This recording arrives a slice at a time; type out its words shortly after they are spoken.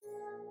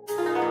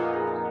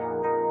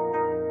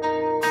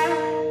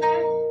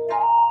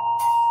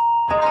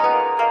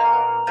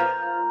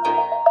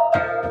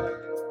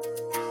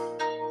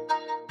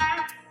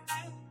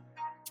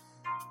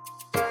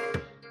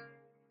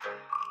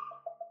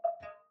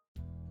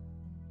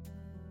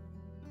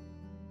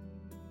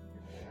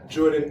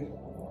Jordan,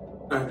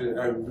 I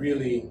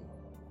really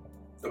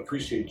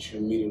appreciate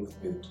you meeting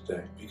with me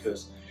today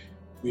because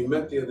we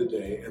met the other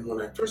day, and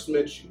when I first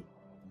met you,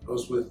 I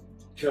was with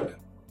Kevin,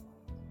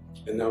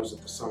 and that was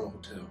at the Summer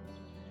Hotel.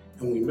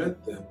 And we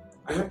met them.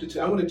 I want to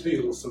tell you a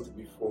little something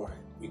before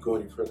we go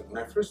any further.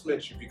 When I first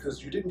met you,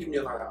 because you didn't give me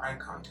a lot of eye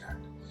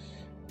contact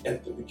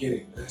at the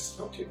beginning, and I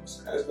said, okay,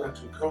 this guy's not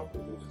too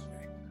comfortable with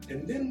me.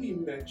 And then we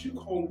met, you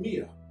called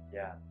me up.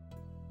 Yeah.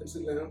 And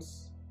said,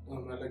 Lance,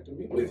 I'd like to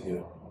meet with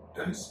you.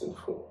 And I said,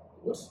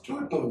 what's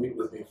Jordan want to meet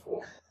with me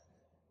for?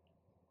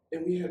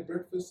 And we had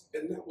breakfast,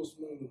 and that was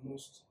one of the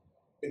most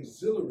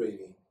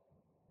exhilarating,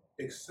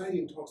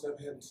 exciting talks I've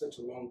had in such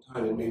a long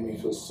time. It made me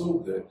feel so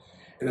good.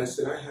 And I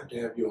said, I have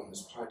to have you on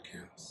this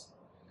podcast.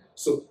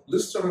 So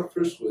let's start off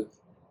first with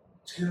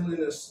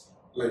telling us,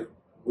 like,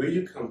 where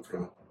you come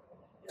from.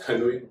 I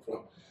know you're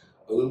from.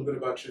 A little bit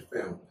about your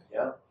family.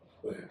 Yeah.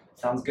 Go ahead.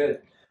 Sounds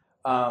good.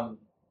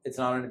 It's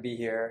an honor to be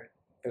here.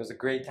 It was a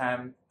great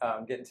time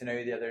getting to know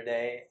you the other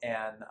day,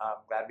 and I'm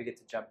glad we get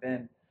to jump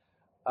in.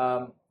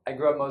 I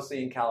grew up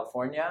mostly in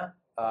California.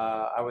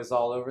 I was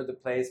all over the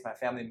place. My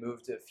family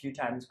moved a few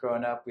times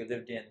growing up. We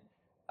lived in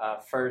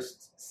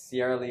first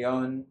Sierra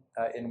Leone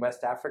in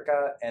West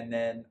Africa, and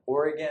then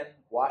Oregon,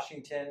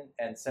 Washington,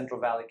 and Central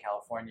Valley,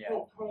 California.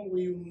 How old were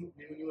you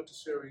when you went to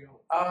Sierra Leone?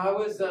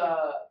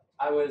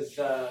 I was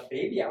a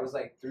baby. I was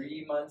like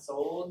 3 months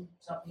old,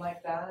 something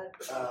like that.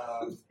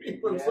 3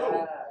 months old?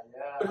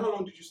 Yeah. But how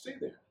long did you stay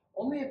there?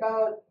 Only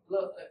about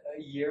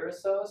a year or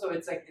so. So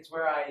it's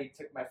where I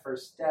took my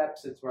first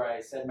steps. It's where I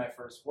said my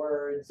first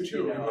words. But you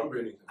don't remember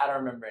anything? I don't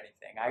remember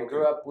anything. I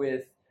grew up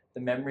with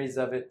the memories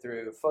of it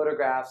through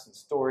photographs and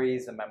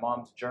stories and my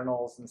mom's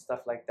journals and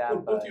stuff like that.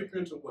 Well, both of your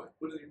parents are what?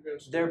 What are your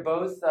parents do? They're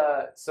both,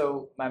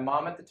 so my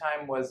mom at the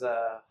time was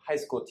a high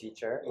school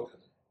teacher. Okay.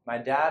 My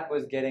dad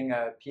was getting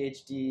a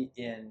PhD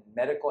in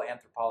medical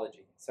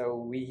anthropology.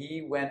 So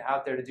he went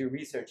out there to do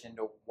research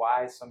into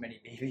why so many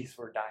babies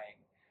were dying.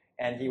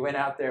 And he went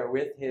out there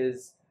with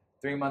his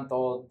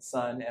 3-month-old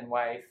son and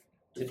wife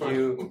to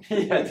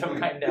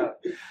find out.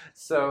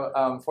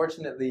 So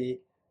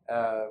fortunately,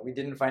 we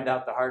didn't find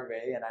out the hard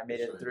way, and I made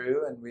it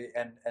through,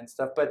 and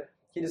stuff. But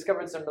he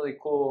discovered some really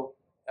cool,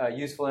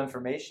 useful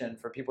information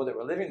for people that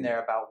were living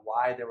there about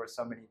why there were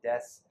so many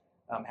deaths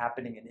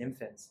happening in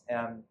infants.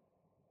 And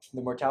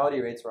the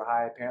mortality rates were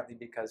high apparently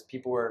because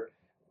people were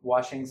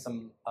washing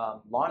some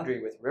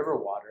laundry with river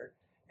water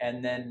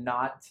and then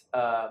not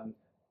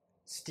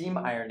steam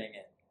ironing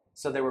it.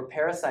 So there were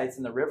parasites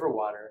in the river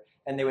water,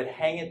 and they would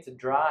hang it to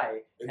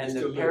dry, and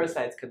the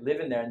parasites could live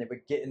in there, and they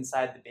would get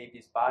inside the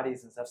baby's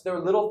bodies and stuff. So there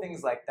were little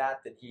things like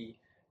that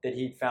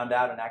he found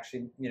out and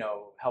actually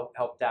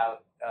helped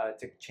out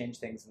to change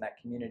things in that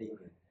community.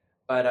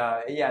 But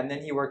and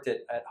then he worked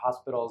at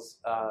hospitals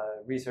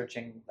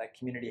researching like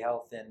community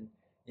health in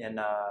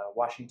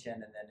Washington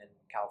and then in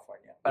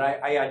California. But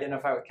I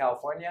identify with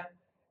California.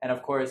 And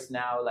of course,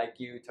 now, like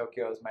you,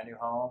 Tokyo is my new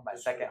home, my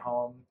second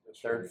home,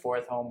 third,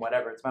 fourth home,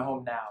 whatever. It's my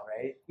home now,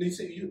 right? You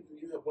say you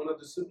have one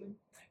other sibling?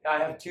 I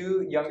have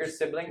 2 younger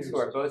siblings who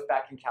are both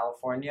back in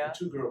California. And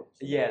 2 girls?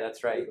 Yeah,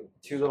 that's right.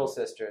 2 little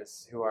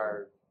sisters who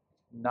are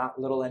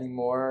not little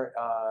anymore.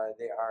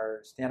 They are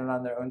standing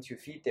on their own 2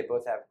 feet. They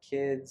both have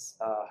kids,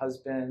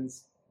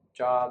 husbands,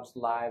 jobs,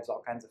 lives,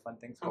 all kinds of fun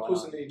things going on. How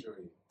close in age are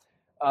you?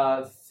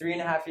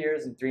 3.5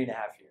 years and 3.5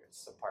 years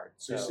apart.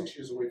 So you're 6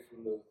 years away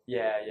from the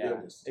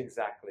youngest.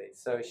 Exactly.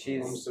 So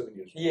she's almost 7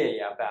 years.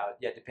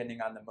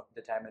 Depending on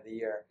the time of the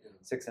year,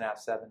 6.5,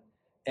 7.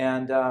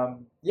 And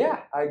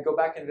I go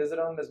back and visit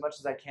them as much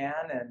as I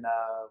can. And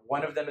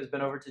one of them has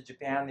been over to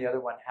Japan. The other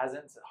one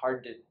hasn't. It's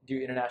hard to do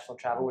international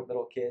travel with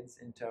little kids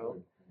in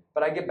tow.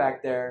 But I get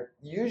back there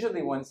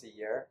usually once a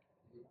year.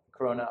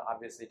 Corona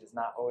obviously does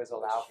not always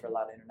allow for a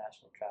lot of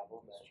international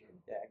travel.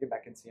 But I get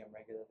back and see them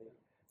regularly.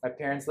 My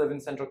parents live in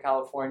Central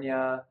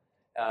California,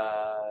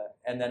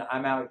 and then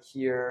I'm out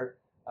here.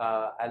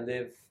 I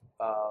live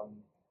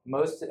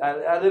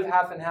I live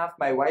half and half.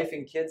 My wife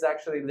and kids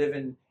actually live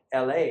in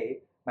LA.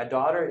 My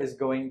daughter is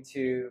going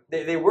to.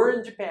 They were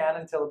in Japan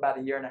until about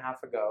a year and a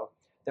half ago.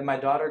 Then my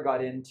daughter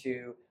got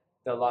into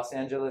the Los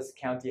Angeles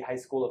County High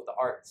School of the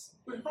Arts.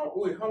 Wait,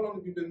 how long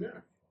have you been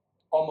married?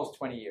 Almost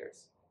 20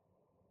 years.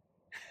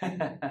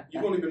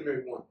 You've only been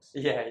married once.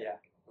 Yeah.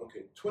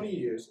 Okay, 20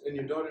 years, and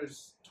your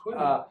daughter's 20.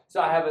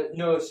 So I have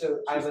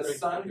a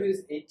son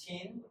who's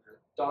 18,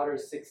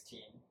 daughter's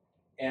 16,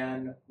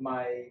 and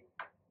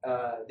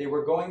they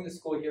were going to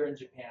school here in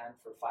Japan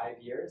for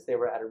 5 years. They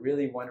were at a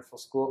really wonderful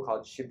school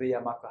called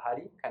Shibuya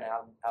Makuhari, kind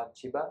of out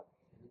in Chiba.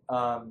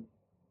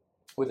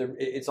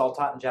 It's all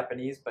taught in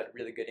Japanese, but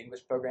really good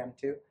English program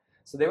too.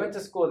 So they went to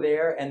school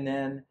there, and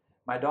then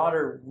my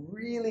daughter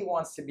really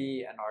wants to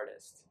be an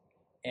artist.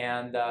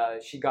 And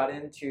she got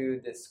into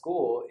this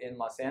school in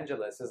Los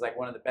Angeles. It's like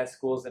one of the best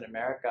schools in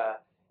America.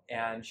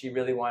 And she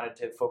really wanted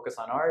to focus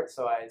on art.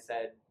 So I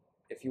said,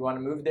 if you want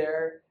to move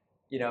there,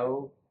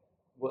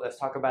 let's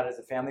talk about it as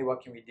a family.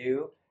 What can we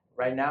do?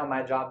 Right now,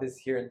 my job is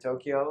here in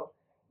Tokyo.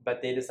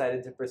 But they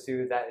decided to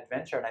pursue that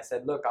adventure. And I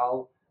said, look,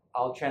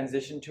 I'll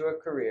transition to a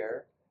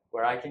career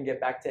where I can get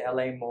back to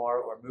LA more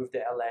or move to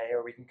LA,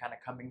 or we can kind of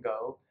come and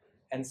go.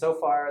 And so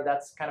far,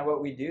 that's kind of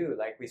what we do.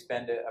 Like we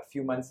spend a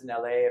few months in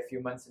LA, a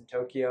few months in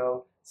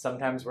Tokyo.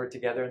 Sometimes we're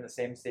together in the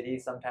same city.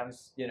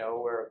 Sometimes,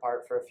 we're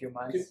apart for a few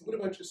months. Okay, what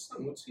about your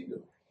son? What's he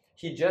doing?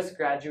 He just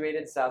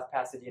graduated South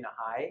Pasadena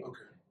High. Okay.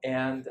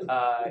 And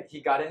he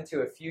got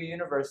into a few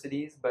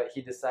universities, but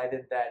he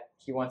decided that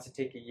he wants to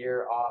take a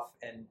year off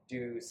and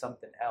do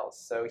something else.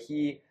 So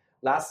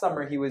last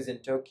summer he was in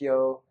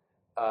Tokyo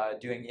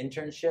doing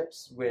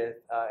internships with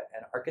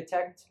an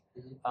architect.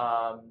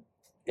 Mm-hmm.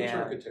 Which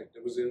architect?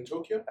 It was in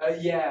Tokyo?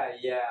 Yeah.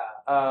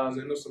 Because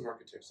I know some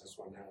architects, that's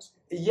why I'm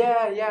asking.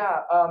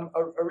 Yeah.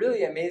 A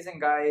really amazing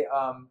guy,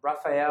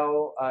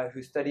 Rafael,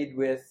 who studied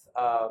with,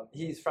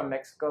 he's from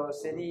Mexico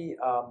City.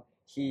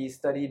 He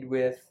studied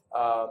with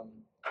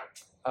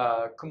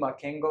Kuma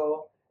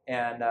Kengo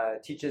and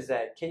teaches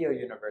at Keio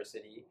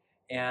University,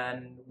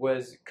 and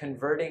was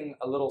converting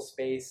a little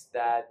space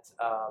that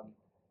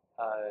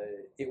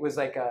it was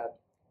like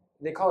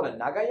they call it a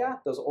nagaya,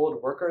 those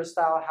old worker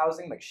style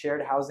housing, like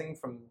shared housing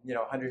from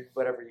 100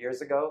 whatever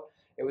years ago.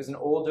 It was an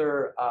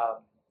older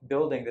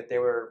building that they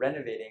were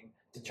renovating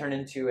to turn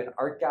into an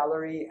art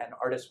gallery and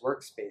artist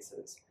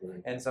workspaces.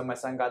 Right. And so my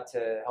son got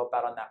to help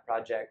out on that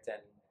project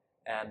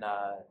and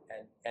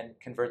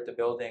convert the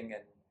building,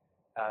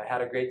 and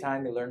had a great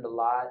time. He learned a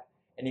lot,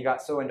 and he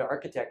got so into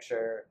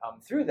architecture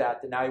through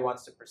that now he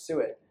wants to pursue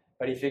it.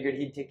 But he figured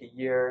he'd take a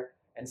year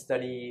and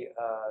study,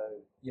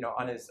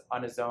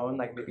 on his own,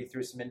 like maybe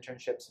through some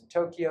internships in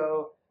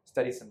Tokyo,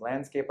 study some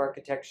landscape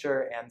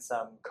architecture and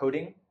some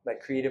coding,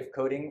 like creative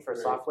coding for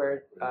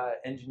software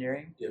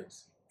engineering.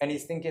 Yes. And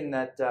he's thinking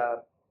that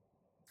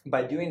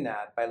by doing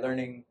that, by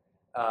learning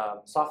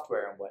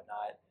software and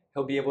whatnot,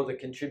 he'll be able to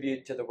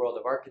contribute to the world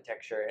of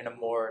architecture in a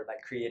more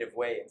like creative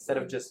way. Instead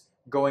of just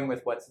going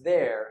with what's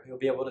there, he'll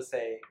be able to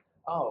say,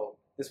 oh,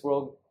 this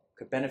world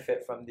could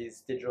benefit from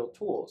these digital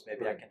tools.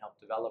 Maybe I can help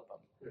develop them.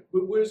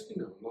 But where's he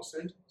now? Los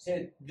Angeles?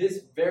 At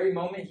this very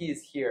moment, he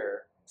is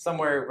here,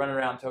 somewhere running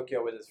around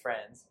Tokyo with his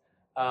friends.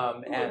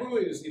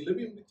 Wait, is he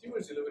living with you, or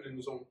is he living in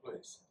his own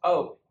place?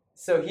 Oh,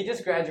 so he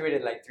just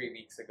graduated like 3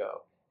 weeks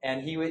ago,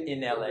 and he was in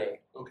LA.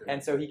 Okay.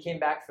 And so he came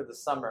back for the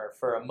summer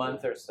for a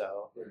month or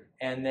so, Right.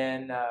 and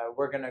then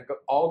we're gonna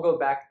all go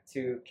back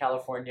to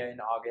California in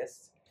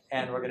August,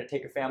 and we're gonna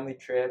take a family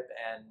trip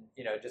and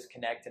just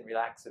connect and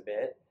relax a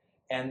bit,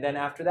 and then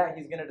after that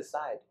he's gonna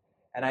decide.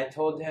 And I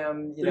told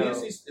him,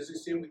 Is he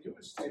staying with you, or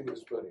is he staying with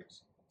his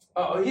buddies?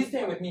 Oh, he's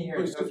staying with me here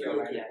in he's Tokyo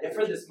right okay. now. Yeah,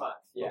 for this month.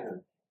 Yeah. Okay.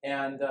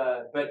 And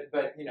but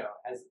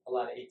as a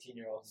lot of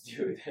 18-year-olds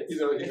do, it's He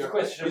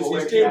questionable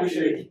where he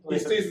actually he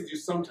stays with you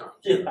sometimes.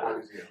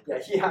 Yeah,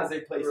 he has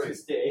a place to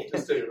stay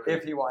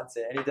if he wants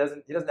it, and he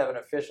doesn't have an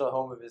official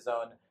home of his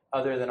own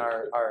other than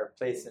our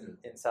place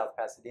in South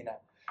Pasadena.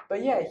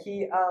 But yeah,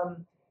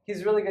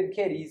 he's a really good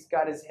kid. He's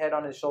got his head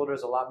on his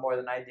shoulders a lot more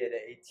than I did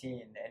at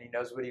 18, and he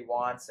knows what he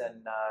wants,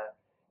 and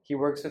he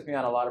works with me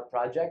on a lot of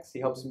projects. He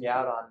helps me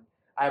out on.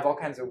 I have all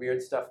kinds of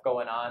weird stuff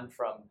going on,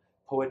 from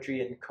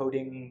poetry and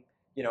coding,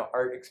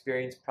 art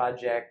experience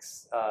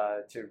projects,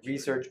 to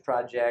research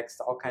projects,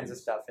 to all kinds of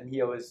stuff. And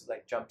he always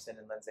like jumps in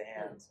and lends a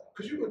hand.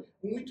 Because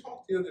when we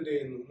talked the other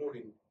day in the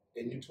morning,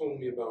 and you told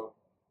me about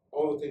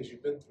all the things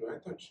you've been through, I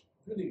thought you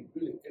were really,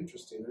 really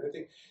interesting. And I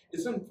think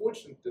it's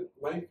unfortunate that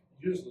life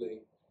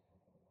usually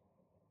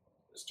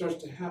starts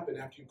to happen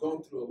after you've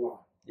gone through a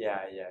lot.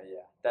 Yeah.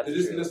 That's it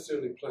true. isn't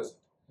necessarily pleasant.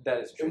 That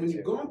is true. And when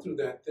you've gone through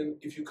that, then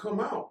if you come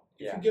out,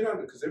 if you get out of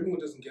it, because everyone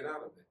doesn't get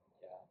out of it,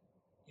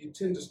 you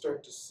tend to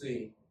start to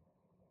see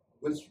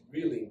what's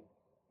really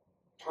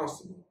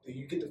possible.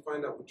 You get to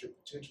find out what your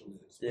potential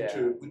is,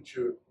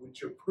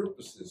 what your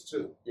purpose is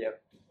too.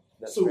 Yep.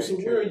 So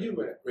where are you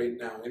at right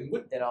now, and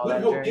what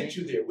helped get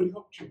you there? What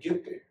helped you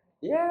get there?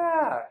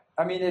 Yeah,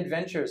 I mean,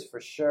 adventures for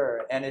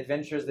sure, and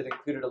adventures that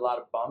included a lot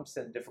of bumps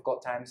and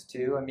difficult times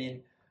too. I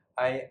mean,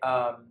 I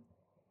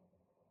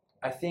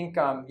think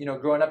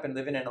growing up and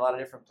living in a lot of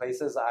different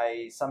places,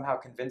 I somehow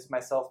convinced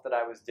myself that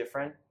I was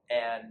different.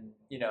 And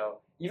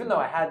even though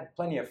I had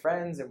plenty of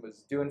friends and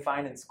was doing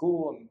fine in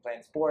school and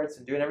playing sports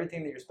and doing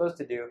everything that you're supposed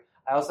to do,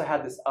 I also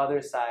had this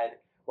other side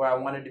where I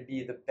wanted to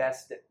be the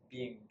best at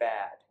being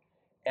bad.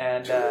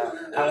 And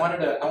I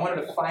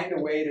wanted to find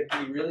a way to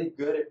be really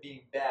good at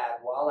being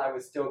bad while I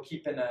was still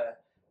keeping the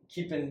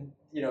good,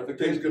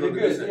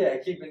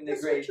 keeping the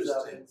grades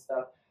up and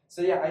stuff.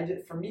 So yeah,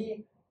 for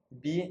me,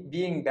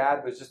 being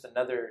bad was just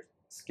another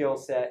skill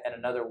set and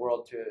another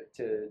world to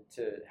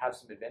have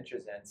some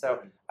adventures in.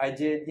 So I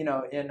did, I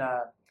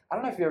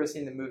don't know if you've ever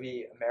seen the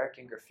movie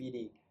American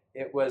Graffiti.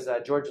 It was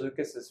George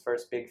Lucas's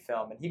first big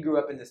film, and he grew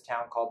up in this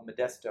town called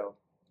Modesto,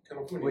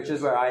 California, which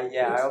is where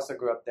I also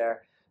grew up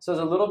there. So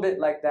it's a little bit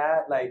like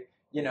that, like,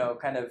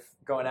 kind of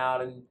going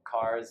out in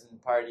cars and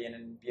partying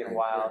and being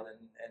wild and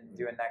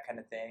doing that kind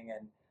of thing,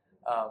 and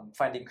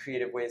finding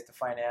creative ways to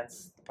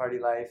finance the party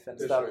life and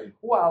stuff,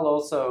 while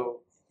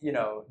also,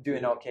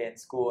 doing okay in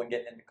school and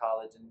getting into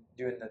college and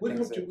doing the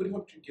things. What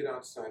helped you get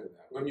outside of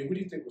that? I mean, what do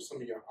you think were some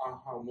of your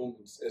aha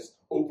moments, as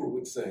Oprah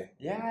would say?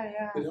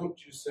 Yeah. What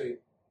helped you say,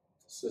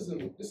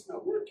 It's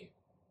not working.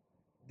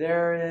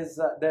 There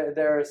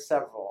are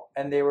several,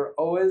 and they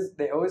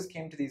always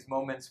came to these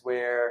moments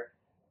where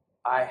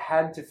I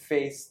had to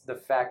face the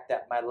fact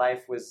that my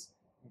life was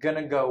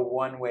gonna go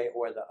one way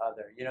or the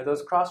other. You know,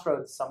 those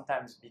crossroads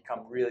sometimes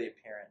become really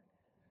apparent.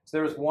 So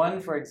there was one,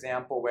 for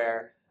example,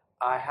 where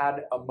I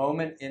had a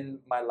moment in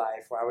my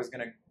life where I was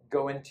gonna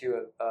go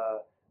into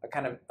a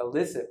kind of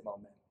illicit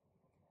moment,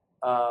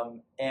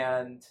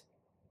 and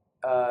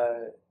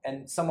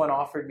someone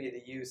offered me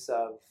the use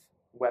of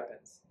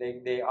weapons.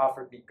 They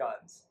offered me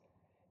guns,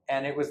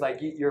 and it was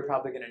like, you're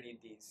probably gonna need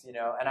these, you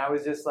know. And I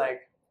was just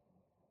like,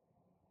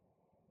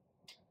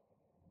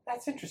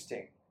 that's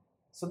interesting.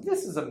 So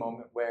this is a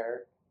moment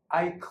where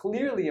I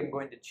clearly am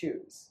going to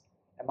choose.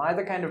 Am I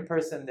the kind of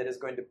person that is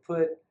going to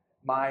put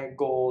my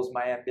goals,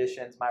 my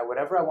ambitions, my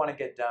whatever I want to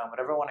get done,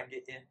 whatever I want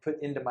to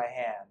put into my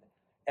hand,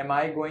 am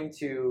I going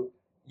to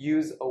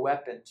use a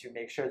weapon to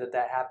make sure that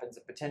that happens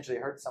and potentially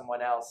hurt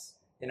someone else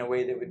in a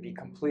way that would be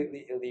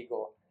completely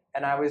illegal?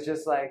 And I was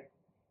just like,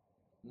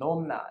 no,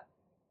 I'm not.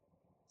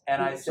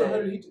 And I So how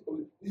said, did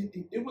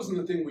it wasn't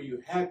a thing where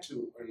you had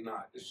to or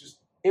not. It's just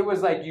it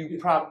was like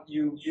this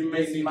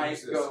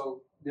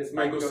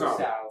might go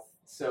south.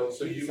 So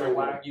you so might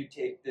why want- don't you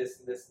take this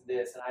and this and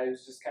this? And I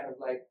was just kind of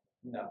like,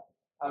 no,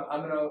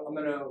 I'm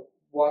gonna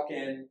walk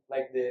in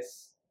like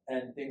this,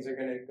 and things are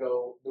gonna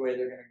go the way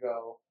they're gonna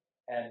go,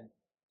 and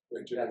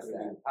But you're not that's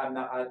gonna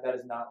that. That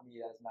is not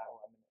me.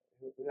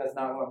 That's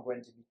not who I'm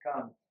going to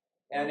become.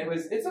 And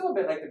it's a little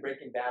bit like the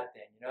Breaking Bad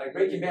thing, you know, like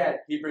Breaking Bad,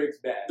 he breaks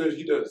bad.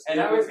 He does. And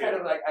I was kind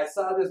of like, I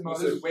saw this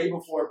moment, this was way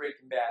before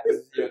Breaking Bad.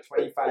 This is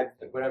 25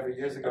 whatever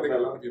years ago. I think a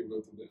lot of people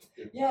go through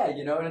that. Yeah,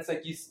 you know, and it's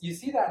like you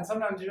see that, and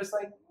sometimes you're just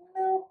like,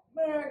 no,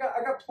 man,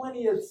 I got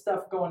plenty of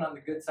stuff going on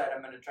the good side.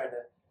 I'm gonna try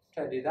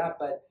to do that,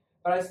 but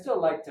I still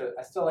like to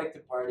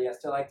party. I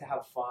still like to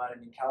have fun. I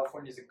mean,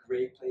 California is a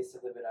great place to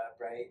live it up,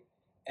 right?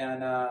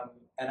 And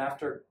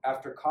after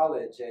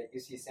college at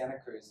UC Santa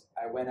Cruz,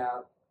 I went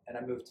out and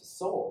I moved to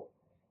Seoul.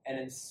 And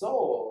in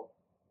Seoul,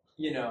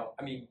 you know,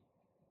 I mean,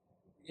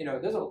 you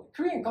know,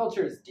 Korean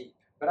culture is deep.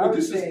 But I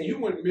would say you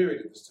weren't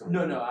married at this time.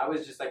 No, I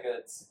was just like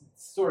a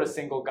sort of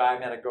single guy.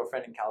 I had a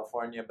girlfriend in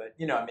California, but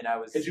you know, I mean, I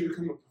was. Had you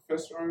become a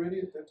professor already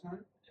at that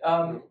time?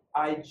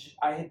 I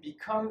had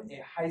become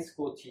a high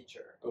school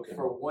teacher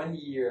for 1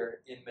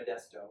 year in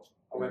Modesto.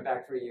 I went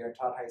back for a year and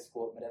taught high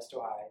school at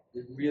Modesto High.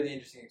 Mm-hmm. Really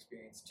interesting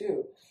experience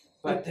too.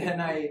 But then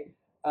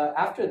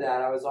after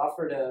that, I was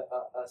offered a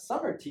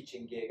summer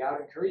teaching gig out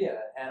in Korea,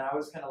 and I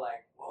was kind of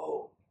like,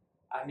 whoa.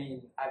 I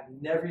mean, I've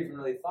never even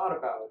really thought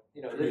about,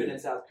 you know, living in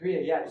South Korea.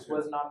 Yeah, it just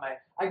wasn't on my.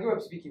 I grew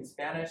up speaking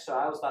Spanish, so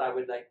I always thought I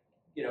would like,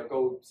 you know,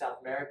 go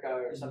South America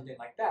or something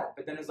like that.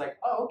 But then it was like,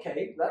 oh,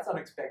 okay, that's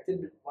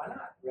unexpected, but why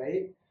not,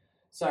 right?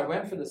 So I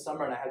went for the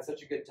summer, and I had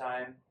such a good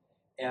time,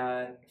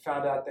 and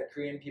found out that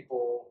Korean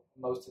people,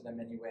 most of them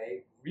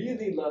anyway,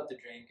 really love to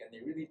drink, and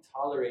they really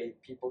tolerate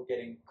people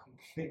getting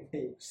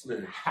completely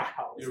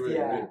housed.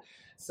 Yeah.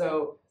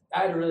 So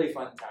I had a really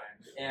fun time,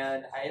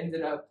 and I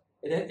ended up.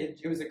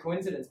 It was a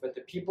coincidence, but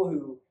the people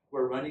who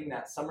were running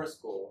that summer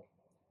school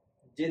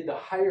did the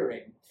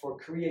hiring for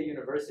Korea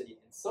University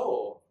in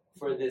Seoul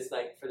for this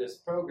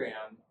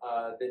program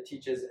that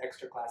teaches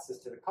extra classes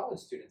to the college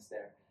students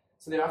there.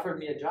 So they offered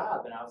me a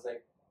job, and I was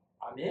like,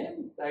 I'm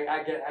in. Like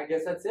I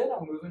guess that's it.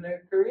 I'm moving to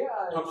Korea.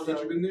 How long had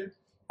you been there?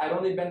 I'd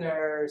only been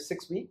there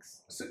 6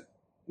 weeks.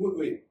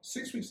 Wait,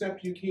 6 weeks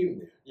after you came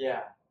there?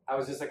 Yeah, I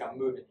was just like, I'm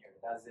moving here.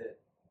 That's it.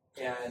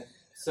 And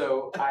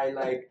so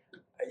I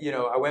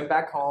I went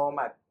back home.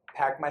 I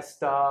packed my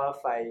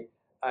stuff. I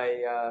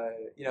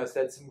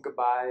said some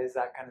goodbyes,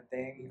 that kind of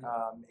thing.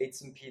 Ate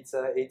some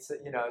pizza.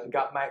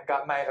 Got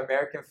my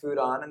American food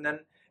on, and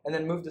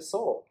then moved to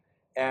Seoul.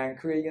 And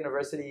Korea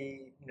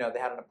University, they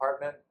had an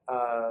apartment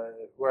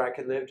where I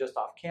could live just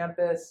off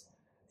campus.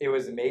 It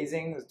was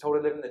amazing. It was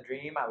totally living the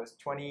dream. I was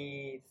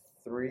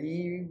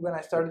 23 when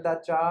I started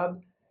that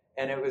job,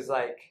 and it was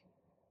like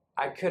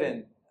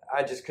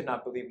I just could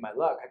not believe my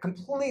luck. I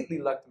completely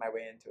lucked my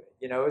way into it.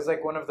 It was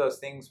like one of those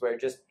things where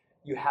just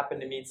you happen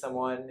to meet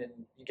someone and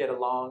you get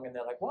along, and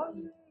they're like, well,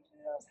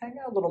 let's hang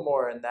out a little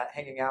more, and that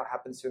hanging out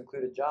happens to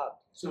include a job.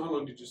 So how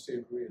long did you stay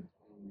in Korea?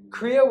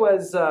 Korea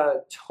was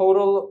a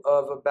total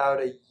of about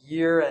a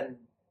year and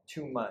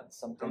 2 months,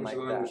 something like that.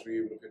 How much language were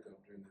you able to pick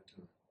up during that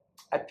time?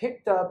 I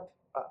picked up,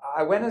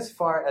 I went as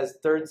far as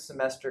third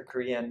semester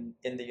Korean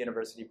in the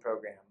university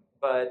program,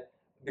 but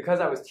because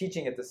I was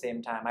teaching at the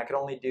same time, I could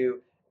only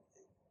do,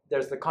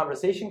 there's the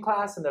conversation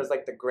class and there's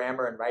like the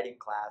grammar and writing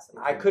class. And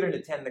I couldn't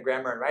attend the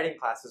grammar and writing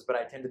classes, but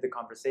I attended the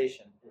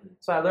conversation.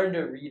 So I learned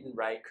to read and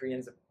write.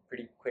 Korean's a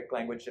pretty quick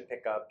language to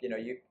pick up.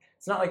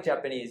 It's not like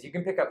Japanese. You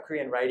can pick up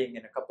Korean writing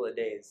in a couple of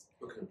days,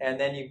 and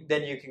then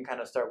you can kind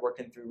of start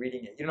working through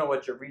reading it. You don't know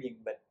what you're reading,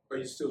 but are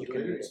you still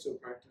doing it? Still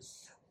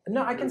practice?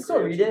 No, I can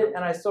still read it,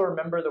 and I still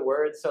remember the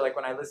words. So like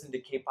when I listen to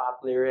K-pop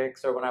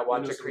lyrics or when I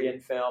watch a Korean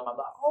film, I'm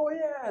like, oh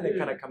yeah, and it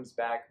kind of comes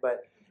back.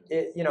 But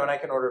and I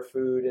can order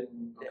food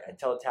and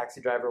tell a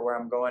taxi driver where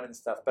I'm going and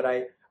stuff. But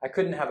I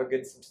couldn't have a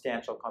good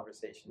substantial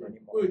conversation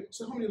anymore. Wait,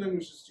 so how many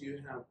languages do you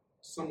have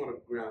somewhat of a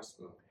grasp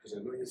of? Because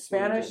I know you're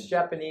Spanish, fluent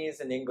Japanese,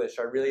 and English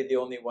are really the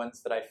only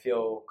ones that I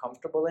feel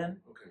comfortable in.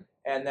 Okay.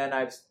 And then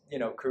I've,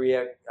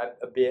 Korea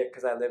a bit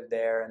because I lived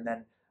there. And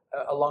then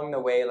along the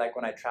way, like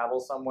when I travel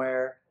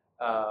somewhere,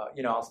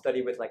 I'll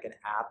study with like an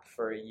app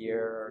for a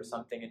year or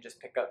something and just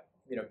pick up,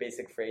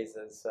 basic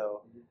phrases.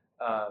 So,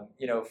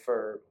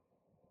 for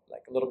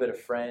like a little bit of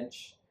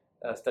French,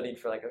 studied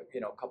for like a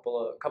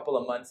couple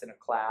of months in a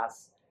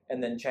class,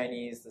 and then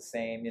Chinese the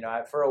same.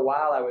 For a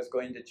while I was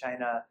going to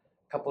China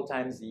a couple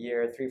times a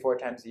year, 3-4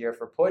 times a year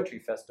for poetry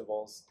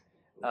festivals.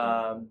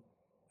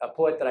 A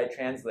poet that I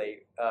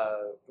translate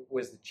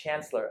was the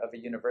chancellor of a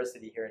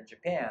university here in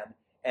Japan,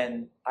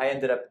 and I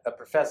ended up a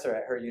professor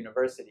at her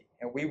university.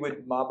 And we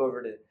would mob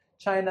over to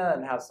China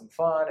and have some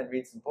fun and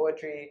read some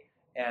poetry.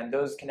 And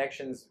those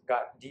connections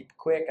got deep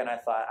quick, and I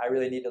thought I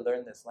really need to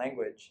learn this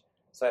language.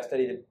 So I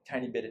studied a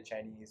tiny bit of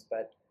Chinese,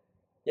 but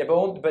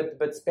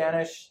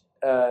Spanish,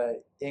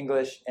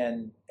 English,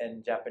 and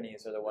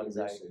Japanese are the ones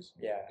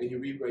yeah. And you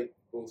rewrite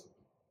both of them.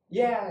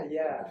 Yeah.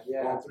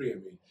 All three, I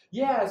mean.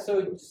 Yeah.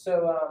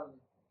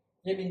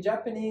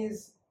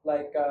 Japanese,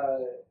 like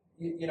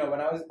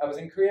when I was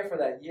in Korea for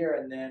that year,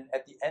 and then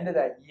at the end of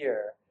that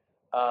year,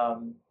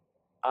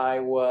 I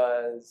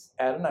was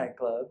at a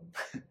nightclub.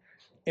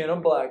 In a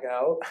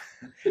blackout,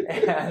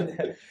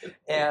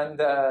 and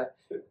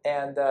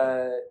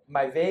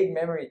my vague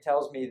memory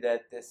tells me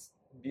that this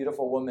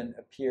beautiful woman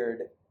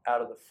appeared out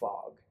of the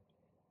fog,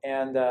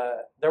 and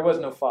there was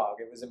no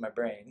fog; it was in my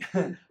brain,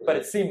 but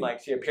it seemed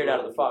like she appeared out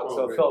of the fog,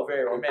 so it felt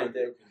very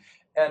romantic.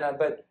 And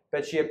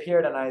but she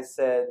appeared, and I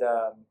said,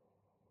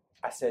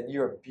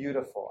 "You're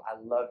beautiful. I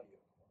love you."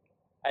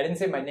 I didn't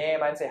say my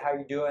name. I didn't say how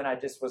you doing. I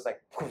just was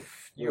like,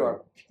 "Poof, you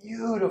are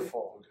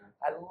beautiful.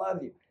 I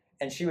love you."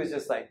 And she was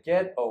just like,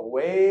 "Get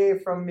away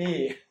from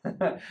me,"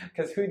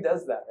 because who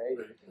does that, right?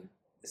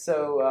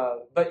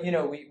 So, but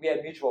we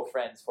had mutual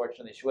friends.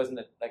 Fortunately, she wasn't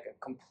a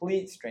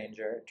complete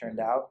stranger. It turned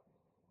out,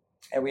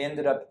 and we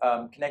ended up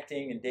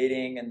connecting and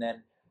dating. And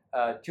then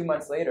 2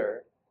 months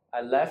later,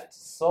 I left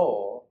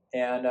Seoul,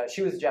 and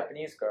she was a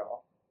Japanese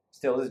girl,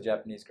 still is a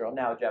Japanese girl,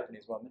 now a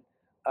Japanese woman,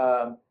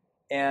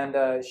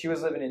 and she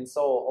was living in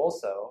Seoul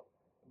also.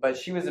 But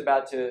she was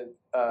about to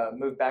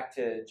move back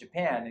to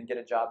Japan and get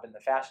a job in the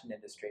fashion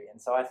industry.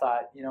 And so I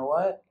thought, you know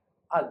what?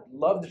 I'd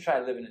love to try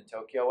living in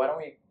Tokyo. Why don't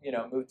we,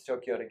 move to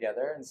Tokyo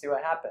together and see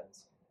what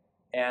happens?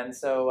 And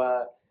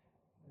so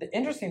the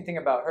interesting thing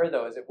about her,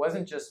 though, is it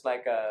wasn't just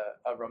like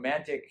a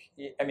romantic,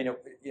 it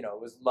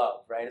was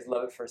love, right? It's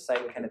love at first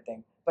sight kind of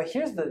thing. But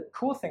here's the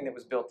cool thing that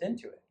was built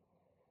into it.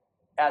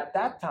 At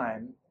that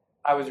time,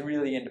 I was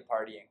really into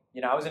partying.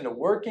 I was into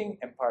working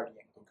and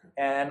partying.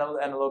 And a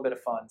little bit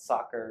of fun,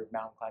 soccer,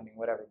 mountain climbing,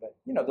 whatever. But,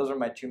 those were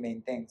my two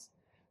main things.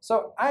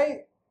 So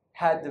I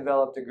had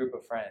developed a group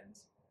of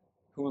friends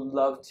who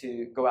loved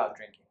to go out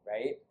drinking,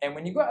 right? And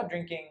when you go out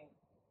drinking,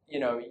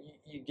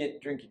 you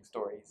get drinking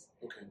stories.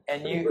 Okay.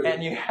 And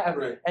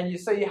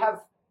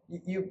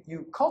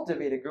you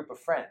cultivate a group of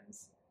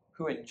friends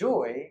who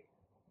enjoy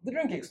the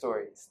drinking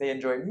stories. They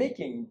enjoy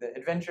making the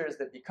adventures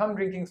that become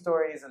drinking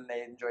stories, and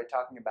they enjoy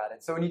talking about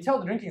it. So when you tell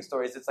the drinking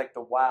stories, it's like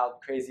the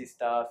wild, crazy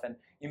stuff, and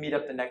you meet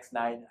up the next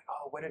night, and,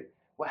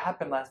 what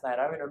happened last night?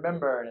 I don't even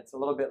remember, and it's a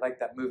little bit like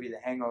that movie, The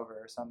Hangover,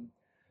 or something.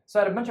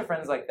 So I had a bunch of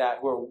friends like that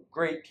who are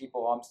great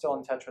people. I'm still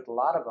in touch with a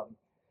lot of them.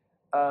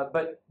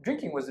 But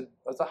drinking was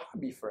a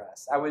hobby for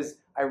us.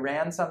 I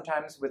ran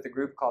sometimes with a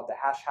group called the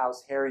Hash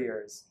House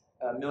Harriers,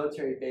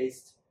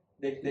 military-based.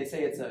 They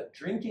say it's a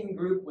drinking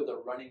group with a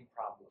running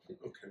problem.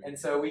 Okay. And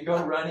so we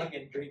go running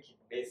and drinking,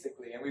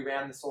 basically. And we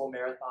ran the Seoul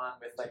Marathon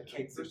with like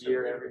kegs of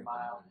beer every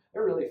mile.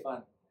 They're really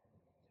fun.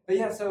 But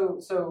yeah, so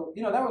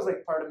that was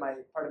like part of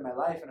my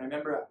life. And I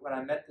remember when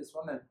I met this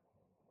woman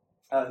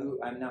who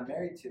I'm now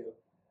married to,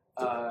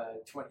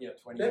 20 years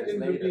later. That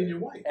ended up being your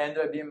wife.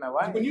 Ended up being my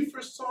wife. When you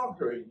first saw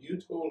her, you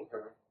told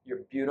her, You're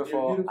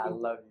beautiful. I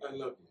love you. I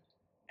love you.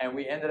 And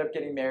we ended up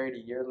getting married a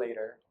year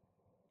later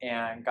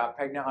and got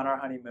pregnant on our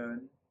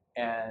honeymoon.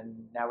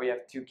 And now we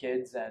have 2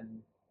 kids,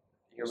 and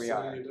here we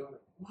are. Your daughter.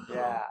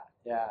 Wow.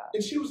 Yeah.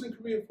 And she was in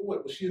Korea for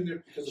what? Was she in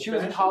there because of She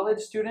was a college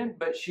student,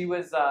 but she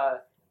was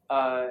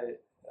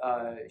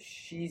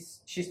she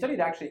studied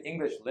actually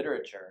English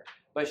literature,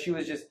 but she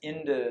was just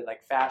into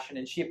like fashion,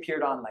 and she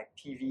appeared on like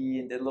TV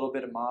and did a little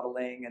bit of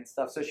modeling and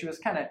stuff. So she was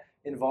kind of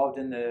involved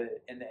in the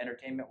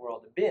entertainment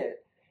world a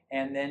bit.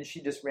 And then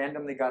she just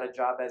randomly got a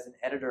job as an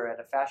editor at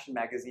a fashion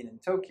magazine in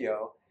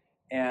Tokyo.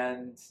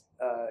 And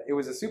it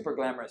was a super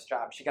glamorous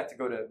job. She got to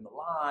go to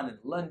Milan and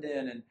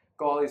London and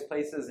go all these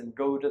places and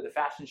go to the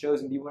fashion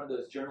shows and be one of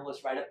those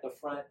journalists right up the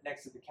front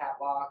next to the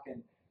catwalk.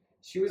 And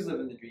she was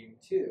living the dream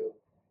too.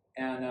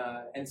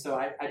 And so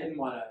I didn't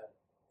want to,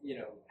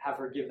 have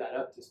her give that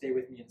up to stay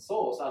with me in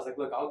Seoul. So I was like,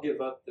 look, I'll give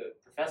up the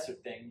professor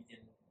thing in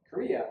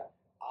Korea.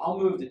 I'll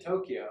move to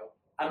Tokyo.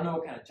 I don't know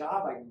what kind of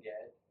job I can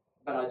get,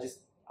 but I'll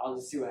just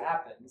see what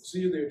happens. So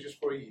you're there just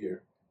for a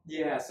year.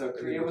 Yeah, so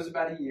Korea was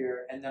about a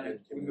year, and then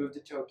we moved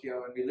to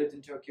Tokyo, and we lived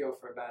in Tokyo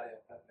for about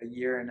a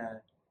year and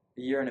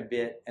a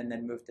bit, and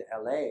then moved to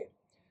LA.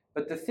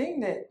 But the thing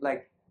that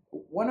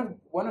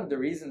one of the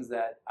reasons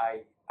that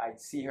I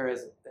see her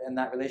as in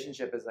that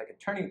relationship as like a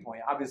turning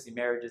point. Obviously,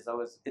 marriage is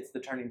always it's the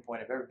turning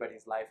point of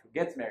everybody's life who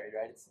gets married,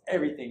 right? It's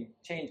everything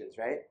changes,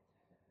 right?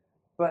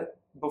 But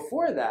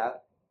before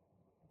that,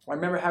 I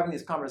remember having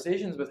these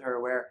conversations with her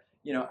where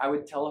I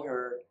would tell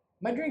her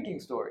my drinking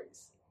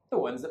stories, the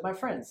ones that my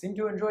friends seem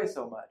to enjoy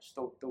so much,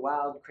 the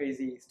wild,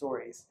 crazy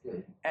stories.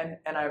 Mm.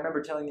 And I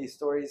remember telling these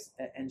stories,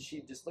 and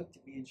she just looked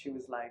at me and she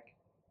was like,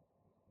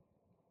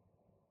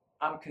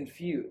 I'm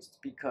confused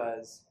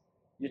because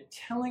you're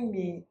telling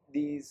me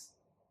these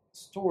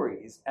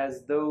stories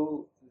as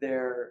though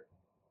they're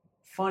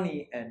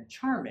funny and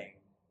charming,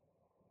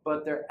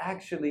 but they're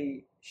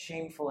actually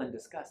shameful and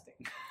disgusting.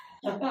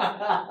 And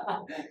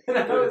I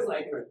was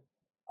like,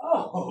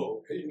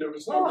 oh, you never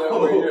saw it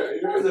that way.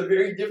 That was a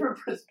very different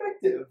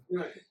perspective.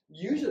 Right.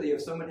 Usually,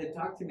 if someone had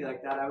talked to me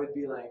like that, I would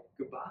be like,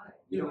 goodbye.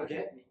 You don't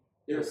get me.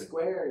 You're a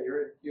square.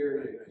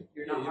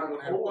 You're not hard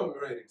to hold.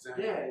 Right,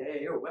 exactly. Yeah,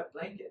 you're a wet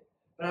blanket.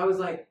 But I was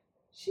like,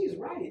 she's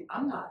right.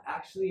 I'm not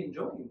actually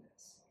enjoying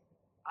this.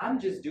 I'm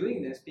just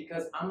doing this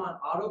because I'm on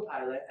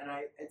autopilot, and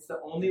it's the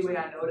only way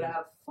I know to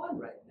have fun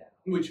right now.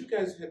 But you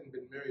guys hadn't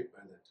been married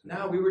by that time.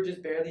 No, we were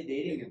just barely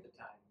dating at the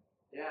time.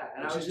 Yeah,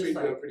 and I was just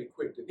like, pretty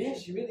quick, didn't yeah,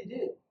 she really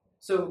did.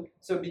 So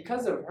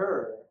because of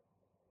her,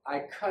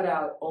 I cut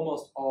out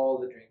almost all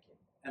the drinking,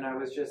 and I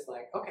was just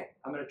like, okay,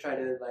 I'm gonna try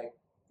to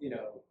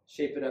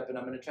shape it up, and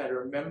I'm gonna try to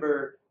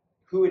remember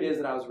who it is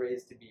that I was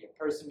raised to be, a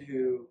person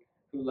who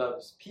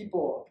loves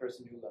people, a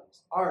person who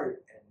loves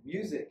art and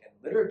music and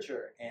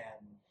literature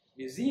and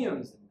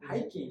museums and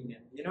hiking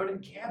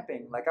and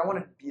camping. Like I want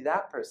to be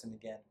that person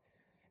again,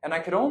 and I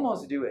could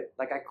almost do it.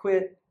 Like I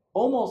quit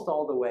almost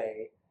all the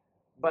way,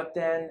 but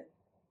then.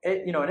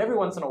 And every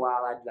once in a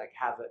while, I'd like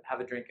have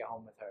a drink at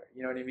home with her.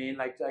 You know what I mean?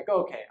 Like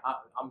okay,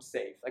 I'm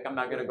safe. Like I'm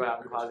not gonna go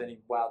out and cause any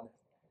wildness.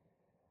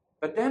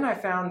 But then I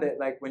found that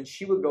like when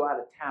she would go out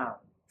of town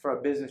for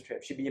a business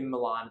trip, she'd be in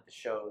Milan at the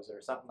shows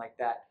or something like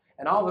that,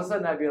 and all of a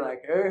sudden I'd be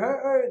like, hey,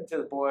 to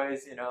the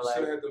boys, like.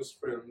 So I had those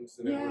friends.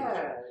 And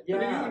yeah. But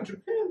you're in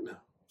Japan now.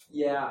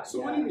 Yeah.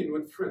 So what do you mean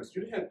with friends?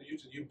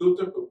 You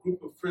built up a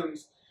group of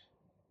friends.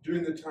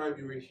 During the time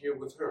you were here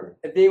with her?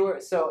 They were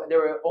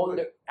old.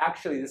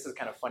 Actually, this is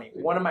kind of funny.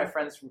 One of my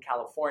friends from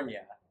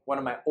California, one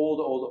of my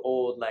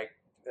old like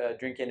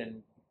drinking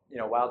and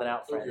wild and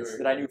out friends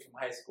that I knew from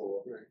high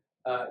school.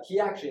 Right. He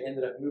actually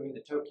ended up moving to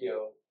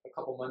Tokyo a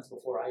couple months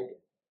before I did,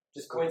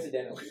 just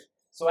coincidentally.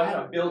 So I had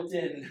a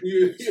built-in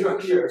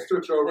structure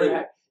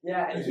already.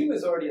 And he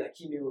was already like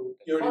he knew.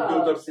 He already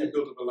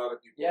built up a lot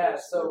of people. Yeah,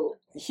 so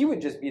he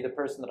would just be the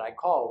person that I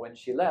call when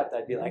she left.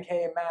 I'd be like,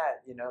 "Hey,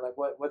 Matt, like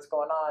what's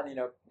going on?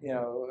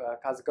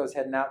 Kazuko's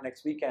heading out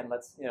next weekend.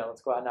 Let's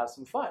go out and have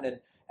some fun."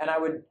 And I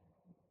would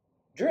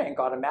drink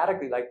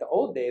automatically like the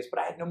old days, but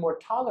I had no more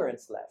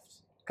tolerance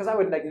left because I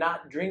would like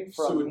not drink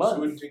for a month. So it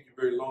wouldn't take you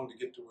very long to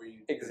get to where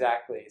you.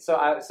 Exactly.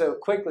 So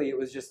quickly it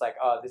was just like,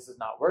 oh, this is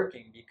not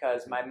working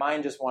because my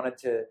mind just wanted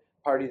to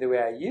party the way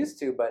I used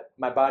to, but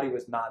my body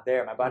was not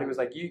there. My body was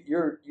like,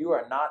 you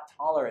are not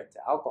tolerant to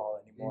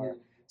alcohol anymore. Mm-hmm.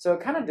 So it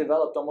kind of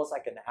developed almost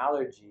like an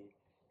allergy.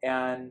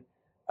 And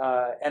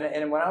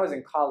when I was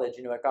in college,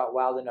 it got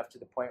wild enough to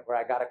the point where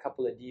I got a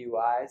couple of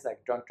DUIs,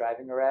 like drunk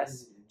driving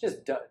arrests, just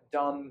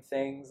dumb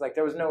things. Like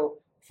there was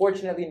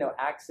fortunately no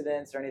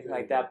accidents or anything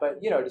like that,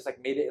 but just like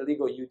made an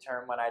illegal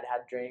U-turn when I'd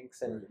had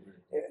drinks and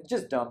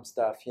just dumb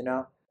stuff,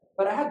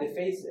 But I had to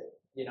face it.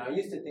 I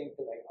used to think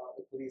that like, oh,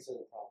 the police are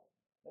the problem.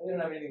 They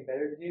don't have anything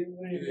better to do.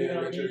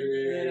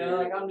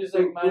 Like I'm just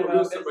like minding my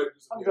own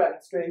business. I'm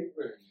driving straight.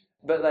 Right.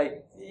 But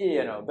like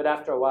but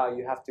after a while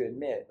you have to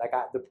admit, like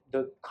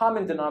the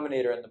common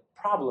denominator and the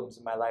problems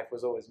in my life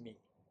was always me,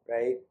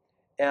 right?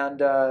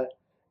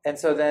 And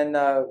so then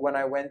when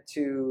I went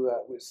to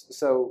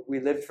so we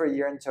lived for a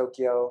year in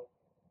Tokyo,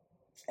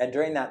 and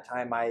during that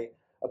time I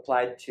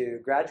applied to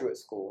graduate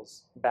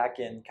schools back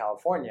in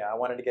California. I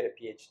wanted to get a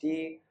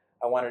PhD.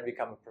 I wanted to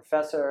become a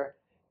professor.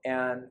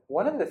 And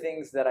one of the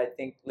things that I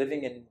think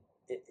living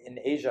in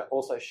Asia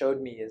also showed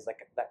me is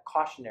like that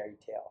cautionary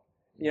tale.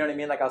 You know what I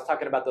mean? Like I was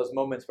talking about those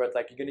moments where it's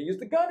like, you're going to use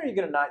the gun or you're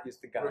going to not use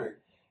the gun. Right.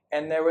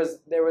 And there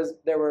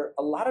were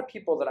a lot of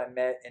people that I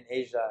met in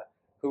Asia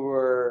who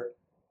were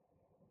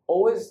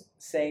always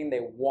saying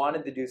they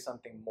wanted to do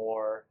something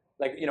more,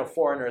 like,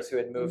 foreigners who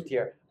had moved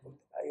here.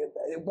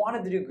 They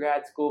wanted to do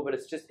grad school, but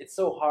it's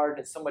so hard and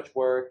it's so much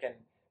work, and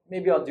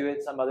maybe I'll do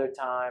it some other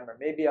time, or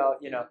maybe I'll,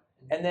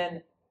 and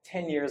then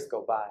 10 years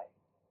go by,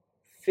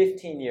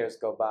 15 years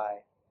go by,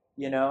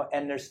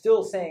 and they're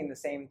still saying the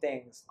same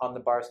things on the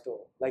bar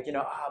stool. Like,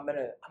 I'm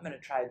gonna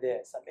try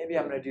this. Maybe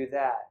I'm gonna do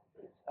that.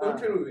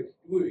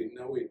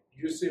 Wait.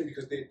 You're saying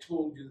because they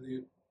told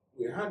you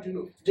how do you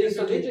know? They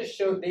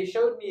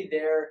showed me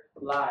their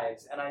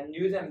lives, and I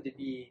knew them to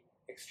be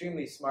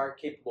extremely smart,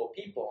 capable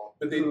people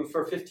who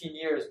for 15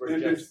 years were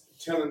just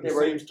telling the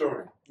same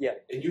story. Yeah.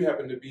 And you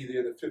happen to be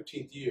there the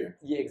 15th year.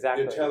 Yeah,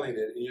 exactly. They're telling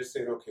it, and you're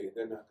saying, okay,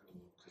 they're not going to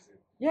move.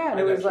 Yeah, and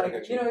it was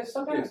like,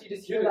 sometimes you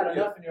just hear that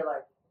enough, and you're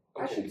like,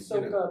 I should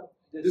soak up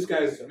this guy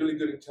is really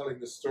good at telling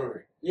the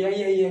story. Yeah. But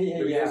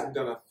he hasn't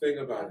done a thing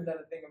I about haven't it. done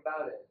a thing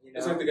about it. You know,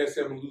 It's like the guy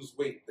said, I'm going to lose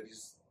weight, but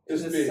he's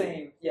it's this the big.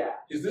 same. Yeah.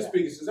 He's this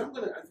big. He says, I'm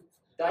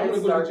Diet gonna go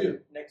to the starting gym.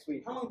 next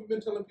week. How long have you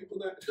been telling people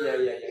that?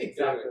 Yeah,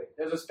 exactly.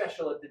 There's a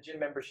special at the gym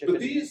membership.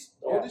 But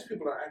all these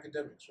people are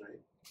academics, right?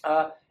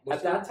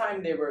 At that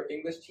time, they were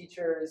English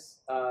teachers.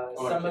 Some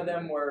of okay.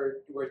 them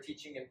were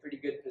teaching in pretty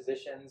good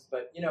positions.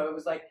 But you know,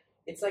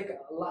 it's like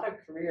a lot of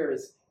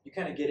careers. You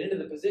kind of get into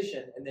the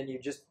position, and then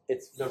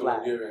it's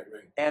flat.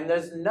 Right. And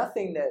there's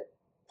nothing that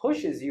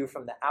pushes you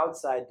from the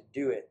outside to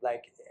do it.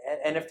 Like,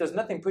 and if there's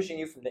nothing pushing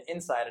you from the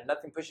inside and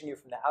nothing pushing you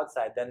from the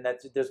outside, then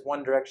there's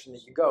one direction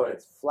that you go, and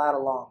it's flat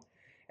along.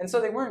 And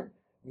so they weren't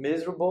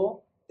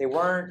miserable. They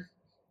weren't,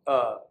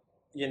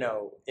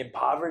 in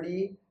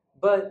poverty.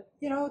 But,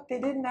 they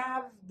didn't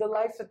have the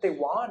life that they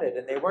wanted,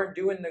 and they weren't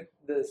doing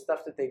the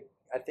stuff that they,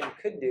 I think,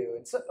 could do.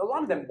 And so a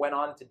lot of them went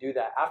on to do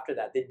that after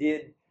that. They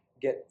did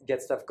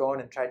get stuff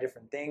going and try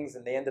different things,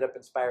 and they ended up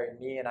inspiring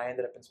me, and I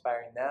ended up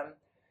inspiring them.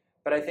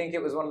 But I think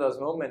it was one of those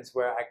moments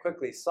where I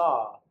quickly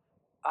saw,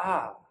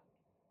 at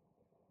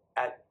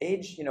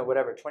age,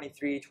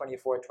 23,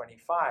 24,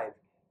 25,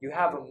 you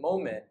have a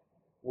moment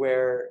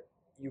where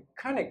you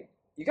got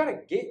to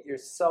get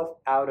yourself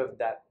out of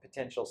that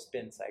potential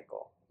spin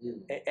cycle.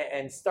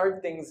 And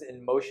start things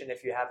in motion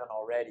if you haven't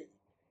already.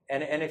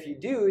 And if you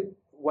do,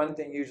 one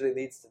thing usually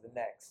leads to the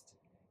next.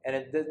 And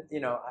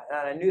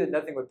I knew that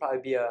nothing would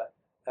probably be a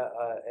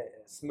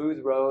smooth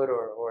road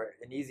or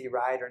an easy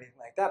ride or anything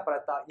like that. But I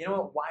thought, you know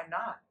what? Why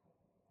not?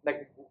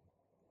 Like,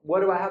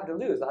 what do I have to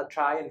lose? I'll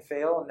try and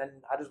fail, and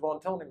then I just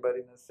won't tell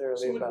anybody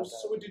necessarily about that.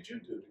 So what did you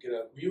do to get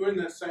out? You were in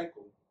that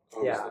cycle,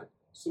 obviously. Yeah.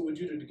 So what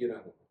did you do to get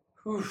out of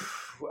it?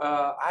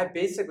 I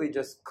basically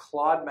just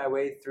clawed my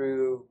way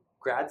through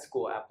grad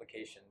school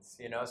applications,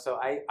 so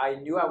I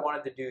knew I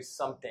wanted to do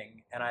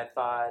something, and I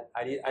thought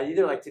I'd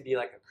either like to be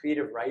like a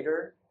creative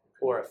writer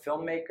or a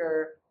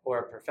filmmaker or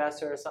a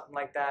professor or something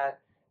like that,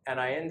 and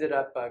I ended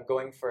up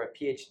going for a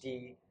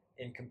PhD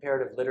in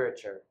comparative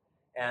literature,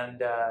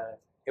 and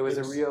it was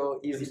a real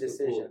easy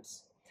decision.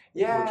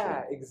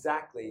 Yeah,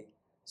 exactly.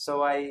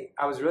 So I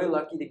was really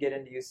lucky to get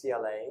into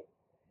UCLA,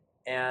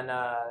 and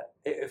a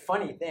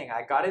funny thing,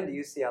 I got into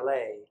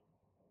UCLA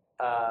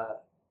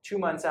 2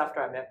 months after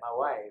I met my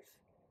wife,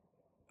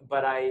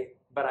 but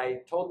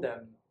I told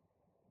them,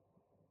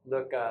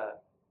 look,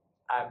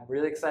 I'm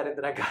really excited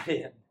that I got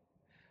in.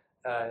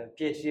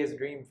 PhD is a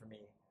dream for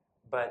me,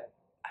 but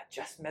I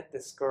just met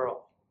this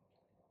girl,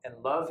 and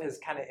love has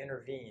kind of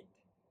intervened,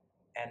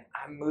 and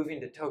I'm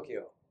moving to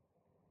Tokyo.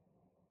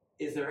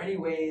 Is there any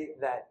way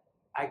that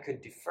I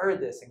could defer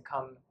this and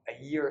come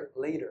a year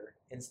later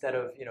instead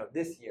of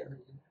this year?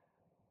 Mm-hmm.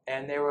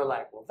 And they were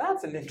like, well,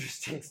 that's an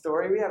interesting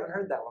story. We haven't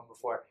heard that one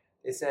before.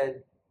 They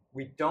said,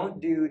 we don't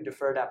do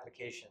deferred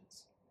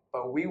applications,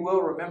 but we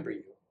will remember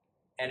you.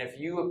 And if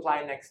you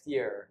apply next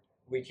year,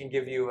 we can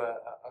give you a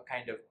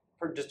kind of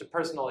just a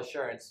personal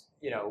assurance,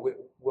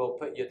 we'll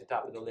put you at the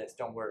top of the list.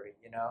 Don't worry,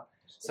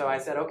 So I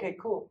said, okay,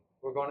 cool.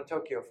 We're going to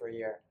Tokyo for a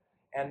year.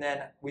 And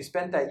then we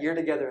spent that year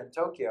together in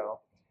Tokyo.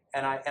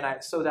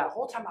 So that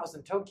whole time I was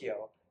in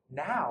Tokyo,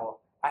 now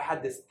I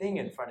had this thing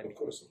in front of me. Of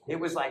course. It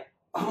was like,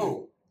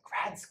 oh,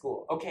 grad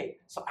school. Okay,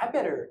 so I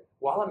better,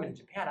 while I'm in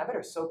Japan, I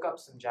better soak up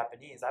some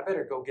Japanese. I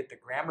better go get the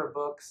grammar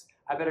books.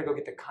 I better go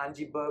get the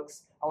kanji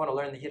books. I want to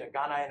learn the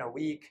hiragana in a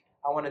week.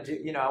 I want to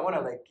do, I want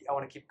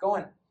to keep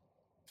going.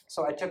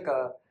 So I took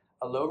a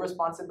low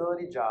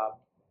responsibility job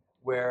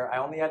where I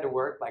only had to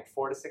work like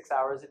 4 to 6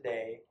 hours a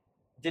day.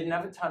 Didn't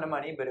have a ton of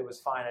money, but it was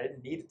fine. I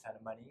didn't need a ton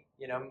of money.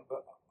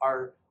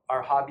 Our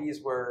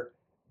hobbies were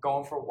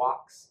going for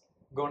walks,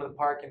 going to the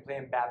park and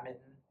playing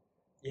badminton.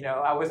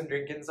 I wasn't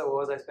drinking, so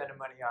what was I spending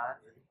money on?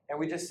 And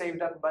we just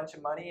saved up a bunch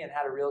of money and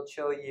had a real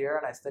chill year,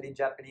 and I studied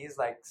Japanese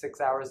like 6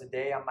 hours a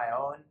day on my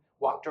own,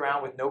 walked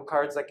around with note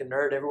cards like a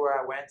nerd everywhere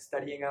I went,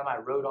 studying them. I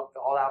wrote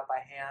all out by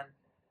hand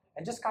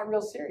and just got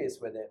real serious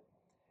with it.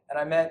 And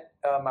I met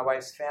my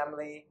wife's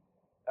family,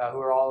 who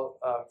are all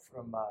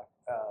from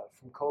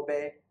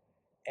Kobe.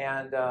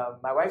 And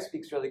my wife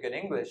speaks really good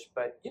English,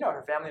 but,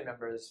 her family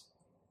members,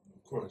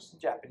 of course,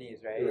 Japanese,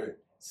 right?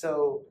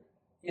 So,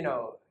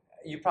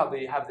 you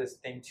probably have this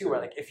thing too,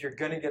 where like if you're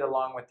gonna get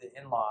along with the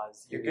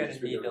in-laws, you're gonna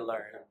need to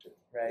learn,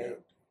 right?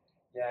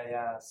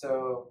 Yeah.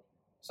 So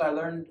I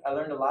learned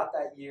a lot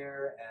that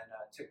year, and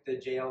took the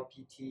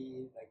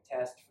JLPT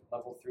test for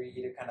level 3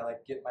 to kind of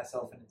get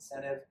myself an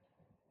incentive,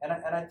 and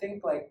I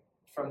think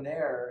from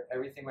there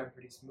everything went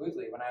pretty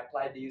smoothly. When I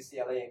applied to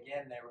UCLA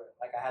again, they were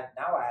like, I had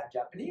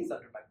Japanese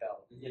under my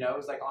belt. It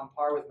was on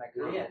par with my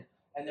Korean,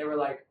 and they were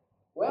like,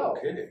 well,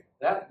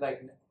 that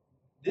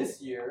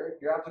this year,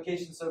 your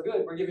application's so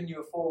good, we're giving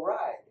you a full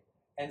ride.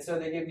 And so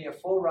they gave me a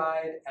full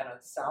ride and a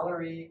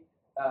salary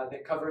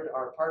that covered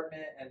our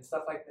apartment and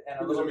stuff like that.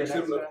 And a little bit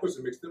extra. Of course,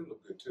 it makes them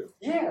look good too.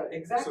 Yeah,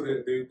 exactly. So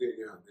that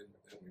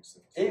makes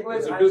sense.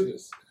 It's a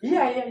business.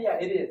 Yeah,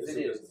 it is.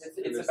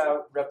 It's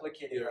about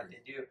replicating what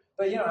they do.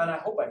 But, and I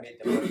hope I made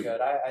them look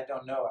good. I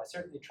don't know. I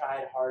certainly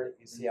tried hard at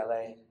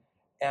UCLA.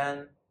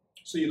 And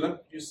so you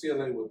left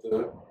UCLA with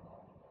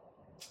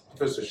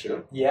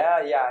Professorship. Yeah,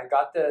 I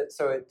got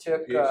so it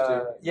took,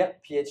 PhD.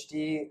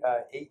 PhD,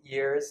 8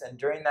 years. And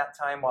during that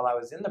time while I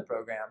was in the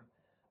program,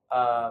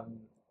 um,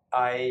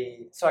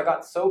 I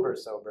got sober,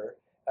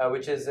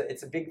 which is,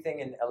 it's a big thing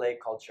in LA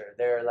culture.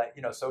 There are like,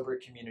 sober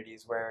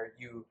communities where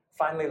you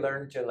finally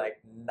learn to like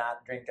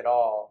not drink at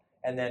all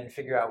and then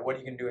figure out what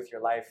you can do with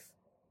your life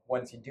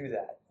once you do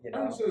that, I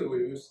don't understand the way.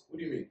 What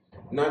do you mean?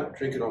 Not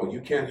drink at all.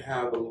 You can't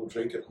have a little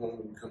drink at home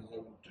when you come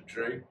home to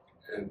drink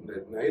and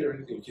at night or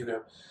anything. You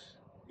can't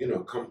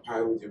have, come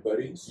pie with your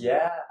buddies.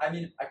 Yeah, I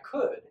mean, I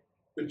could.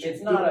 But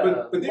it's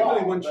not but they law,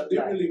 really want you. They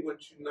like, really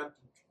want you not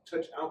to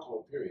touch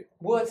alcohol. Period.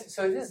 Well,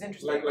 so this is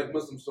interesting. Like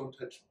Muslims don't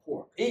touch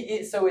pork.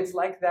 So it's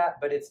like that,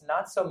 but it's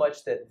not so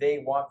much that they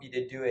want me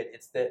to do it.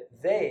 It's that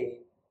they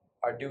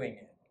are doing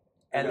it,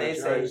 and they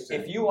say,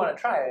 if you want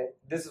to try it,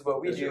 this is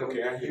what we do.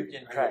 Okay, you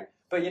can try it.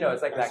 But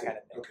it's like that kind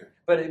of thing.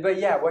 Okay. But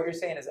yeah, what you're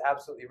saying is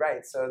absolutely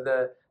right. So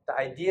the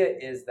idea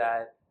is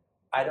that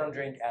I don't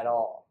drink at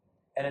all,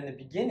 and in the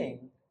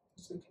beginning,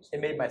 it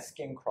made my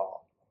skin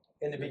crawl.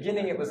 In the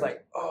beginning, it was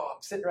like, oh,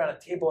 I'm sitting around a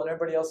table and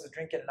everybody else is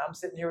drinking, and I'm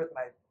sitting here with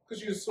my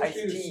because you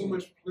associated so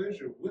much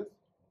pleasure with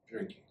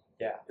drinking.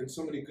 Yeah. And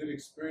so many good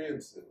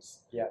experiences.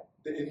 Yeah.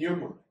 In your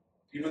mind,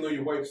 even though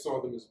your wife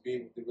saw them as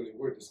being what they really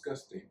were,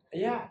 disgusting.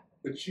 Yeah.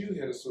 But you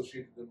had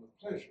associated them with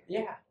pleasure.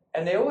 Yeah.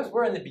 And they always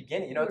were in the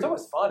beginning. It's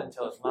always fun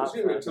until it's not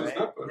fun. Until it's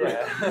not fun,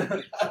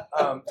 right? Yeah.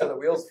 Until the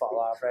wheels fall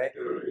off, right?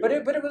 But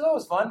it was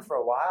always fun for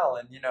a while,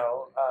 and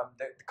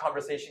the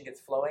conversation gets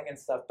flowing and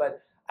stuff.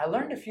 But I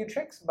learned a few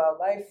tricks about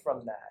life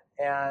from that,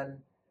 and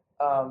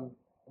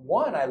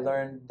one, I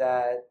learned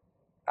that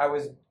I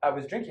was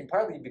drinking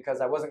partly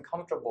because I wasn't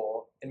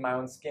comfortable in my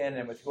own skin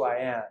and with who I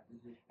am,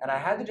 and I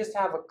had to just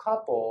have a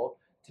couple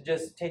to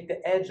just take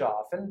the edge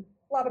off. And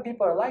a lot of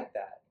people are like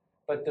that,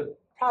 but the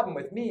problem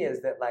with me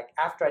is that like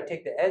after I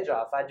take the edge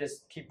off, I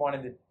just keep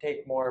wanting to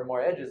take more and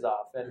more edges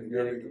off, and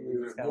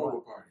you're kind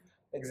of party.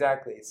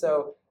 Exactly.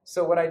 So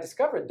what I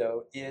discovered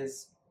though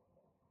is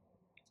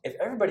if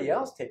everybody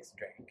else takes a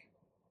drink,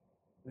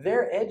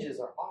 their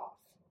edges are off,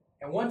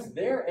 and once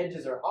their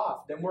edges are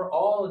off, then we're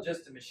all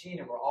just a machine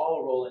and we're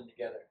all rolling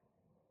together.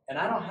 And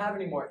I don't have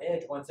any more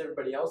edge once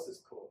everybody else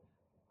is cool.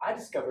 I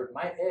discovered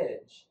my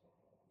edge.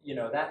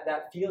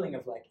 That feeling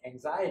of like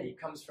anxiety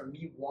comes from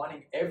me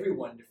wanting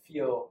everyone to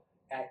feel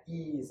at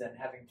ease and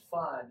having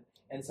fun.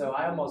 And so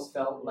I almost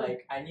felt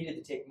like I needed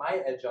to take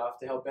my edge off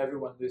to help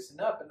everyone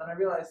loosen up. And then I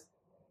realized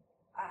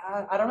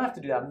I don't have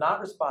to do that. I'm not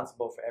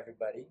responsible for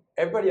everybody.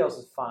 Everybody else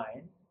is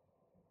fine.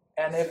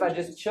 And if I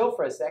just chill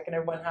for a second,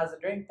 everyone has a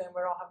drink, then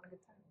we're all having a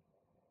good time.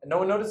 And no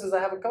one notices I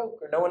have a Coke,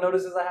 or no one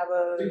notices I have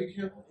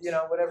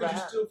whatever I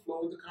have. You still flow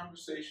with the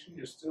conversation.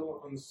 You're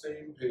still on the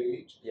same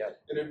page.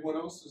 Yep. And everyone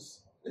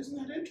else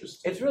isn't that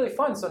interesting? It's really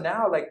fun. So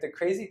now, like, the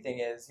crazy thing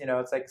is,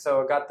 it's like,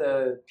 so I got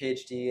the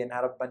PhD and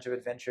had a bunch of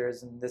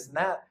adventures and this and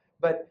that.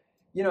 But,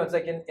 it's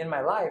like in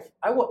my life,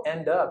 I will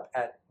end up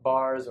at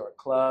bars or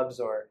clubs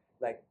or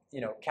like,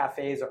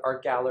 cafes or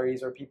art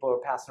galleries, or people are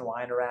passing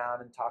wine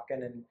around and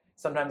talking. And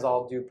sometimes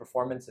I'll do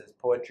performances,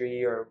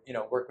 poetry, or,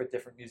 work with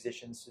different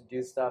musicians to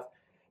do stuff.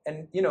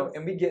 And,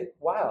 and we get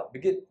wild. We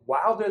get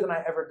wilder than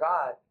I ever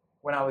got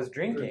when I was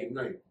drinking.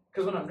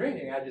 Because when I'm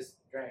drinking, I just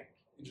drank.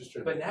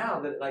 But now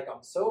that like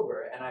I'm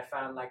sober and I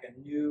found like a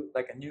new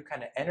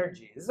kind of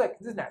energy. This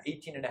is now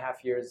 18 and a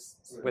half years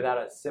without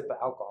a sip of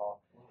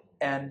alcohol.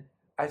 And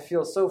I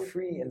feel so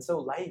free and so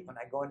light when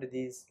I go into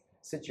these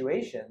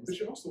situations. But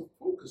you're also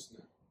focused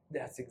now.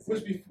 That's exactly.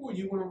 Whereas before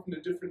you went off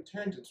into different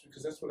tangents,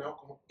 because that's what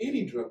alcohol,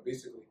 any drug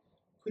basically,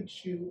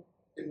 puts you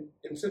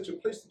in such a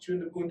place that you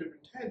end up going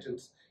different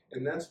tangents.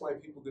 And that's why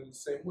people get the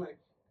same way.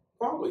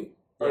 Follow you.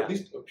 Or at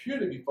least appear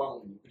to be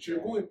following you. But you're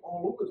going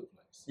all over the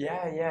place.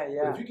 Yeah.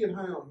 But if you get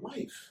high on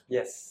life,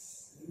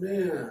 yes,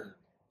 man,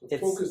 the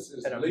focus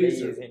is an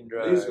amazing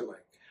drug.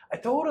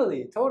 Laser-like.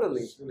 Totally.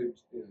 It's really,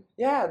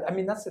 yeah, I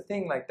mean that's the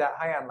thing. Like that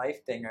high on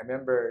life thing. I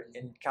remember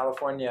in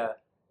California,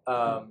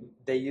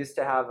 they used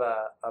to have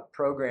a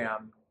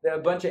program. There are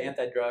a bunch of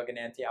anti-drug and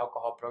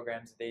anti-alcohol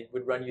programs they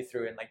would run you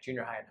through in like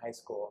junior high and high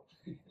school.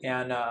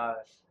 And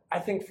I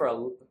think for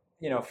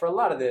a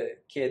lot of the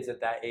kids at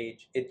that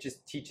age, it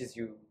just teaches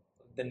you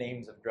the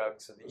names of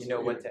drugs so that you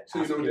know what to ask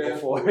people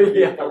for.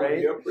 Yeah,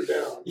 right? Up or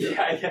down.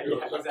 Yeah,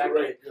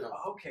 exactly. Right,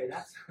 Okay,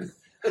 that's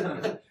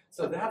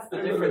so that's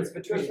the difference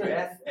between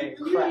meth and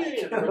crack.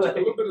 A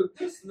little bit of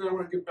this, and then I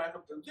want to get back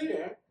up to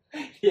there.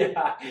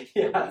 Yeah,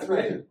 that's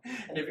right.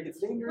 And if it gets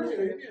dangerous,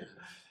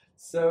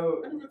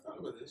 so I never thought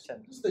about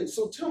this.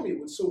 So tell me,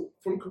 so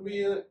from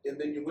Korea, and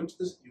then you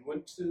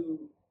went to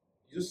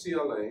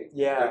UCLA.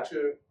 Yeah. Got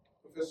your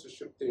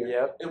professorship there.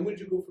 Yep. And where'd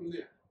you go from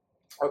there?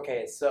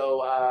 Okay,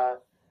 so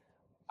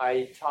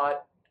I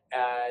taught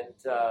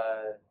at.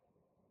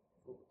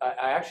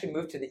 I actually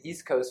moved to the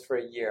East Coast for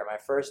a year. My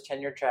first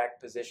tenure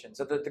track position.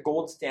 So the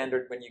gold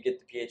standard when you get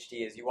the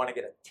PhD is you want to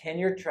get a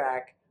tenure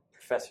track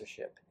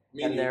professorship.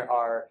 Meaning? And there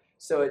are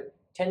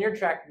tenure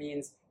track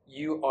means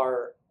you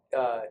are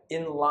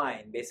in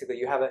line. Basically,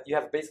 you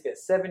have basically a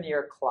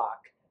 7-year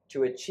clock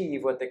to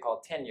achieve what they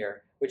call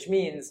tenure, which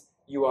means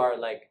you are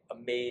like a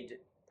made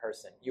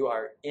person. You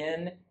are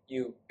in.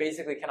 You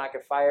basically cannot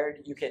get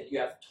fired. You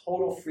have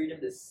total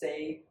freedom to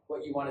say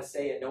what you want to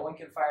say, and no one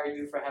can fire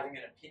you for having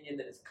an opinion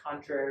that is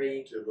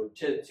contrary to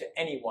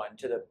anyone,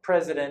 to the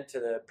president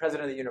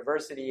of the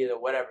university, or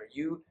whatever.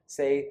 You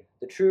say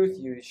the truth.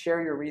 You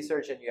share your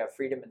research, and you have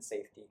freedom and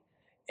safety.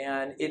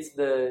 And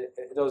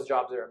those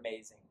jobs are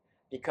amazing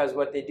because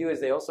what they do is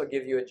they also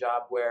give you a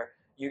job where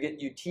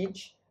you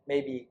teach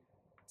maybe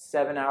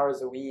 7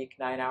 hours a week,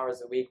 9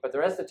 hours a week, but the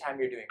rest of the time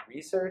you're doing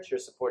research, you're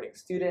supporting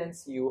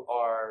students, you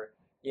are,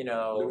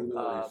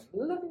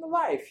 living the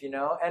life,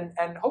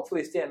 and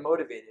hopefully staying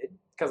motivated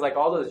because like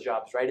all those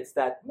jobs, right? It's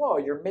that, whoa,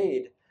 you're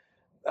made.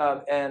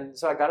 And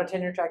so I got a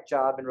tenure track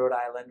job in Rhode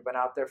Island, went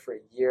out there for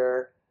a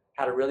year,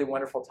 had a really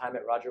wonderful time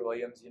at Roger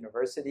Williams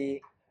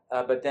University.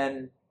 But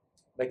then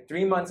like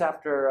 3 months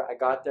after I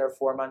got there,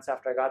 4 months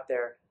after I got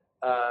there,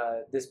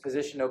 this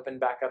position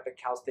opened back up at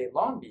Cal State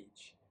Long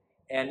Beach.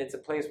 And it's a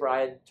place where I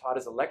had taught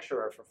as a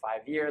lecturer for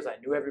 5 years. I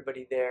knew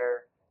everybody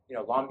there.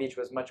 Long Beach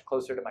was much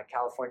closer to my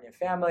California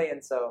family.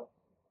 And so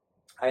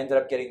I ended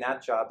up getting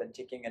that job and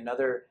taking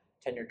another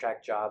tenure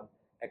track job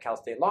at Cal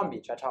State Long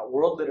Beach. I taught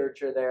world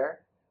literature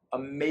there.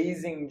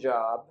 Amazing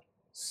job.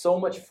 So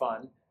much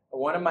fun.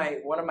 One of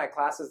my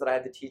classes that I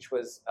had to teach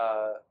was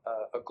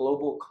a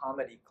global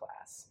comedy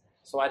class.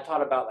 So I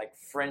taught about like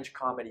French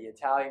comedy,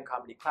 Italian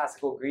comedy,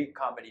 classical Greek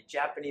comedy,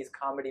 Japanese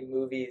comedy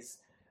movies,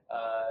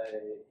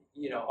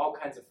 all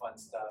kinds of fun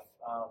stuff,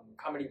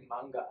 comedy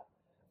manga.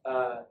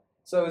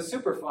 So it was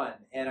super fun,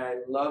 and I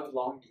loved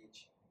Long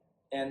Beach.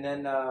 And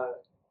then,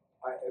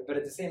 but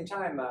at the same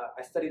time,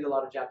 I studied a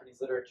lot of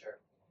Japanese literature.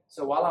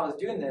 So while I was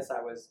doing this,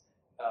 I was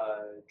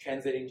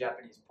translating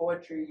Japanese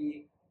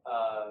poetry,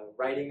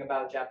 writing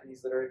about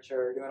Japanese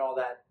literature, doing all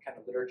that kind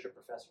of literature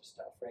professor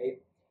stuff,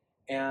 right?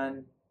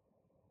 And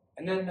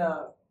then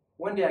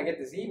one day I get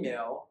this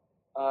email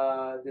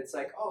that's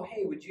like, oh,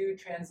 hey, would you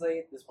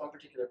translate this one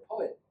particular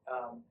poet?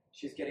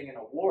 She's getting an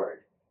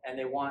award, and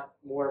they want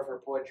more of her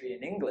poetry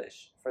in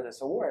English for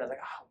this award. I was like,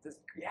 oh,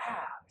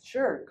 yeah,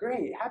 sure,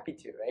 great, happy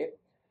to, right?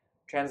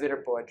 Translate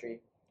her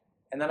poetry.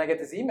 And then I get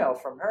this email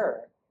from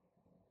her,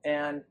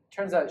 and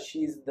turns out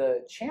she's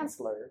the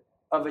chancellor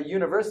of a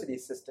university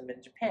system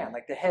in Japan,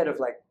 like the head of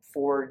like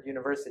 4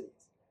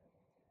 universities.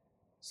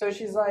 So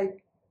she's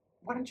like,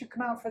 why don't you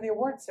come out for the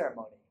award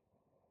ceremony?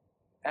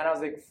 And I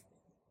was like,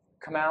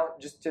 come out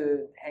just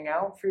to hang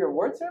out for your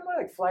award ceremony?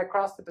 Like fly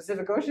across the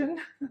Pacific Ocean?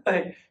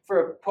 Like for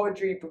a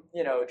poetry,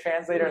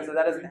 translator, and so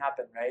that doesn't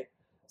happen, right?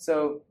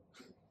 So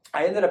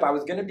I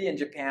was going to be in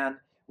Japan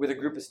with a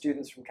group of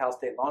students from Cal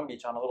State Long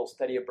Beach on a little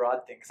study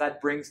abroad thing, because I'd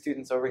bring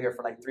students over here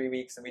for like 3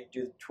 weeks, and we'd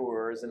do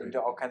tours and do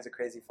all kinds of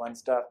crazy fun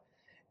stuff.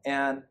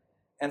 And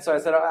so I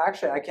said, oh,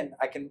 actually, I can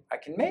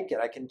make it.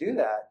 I can do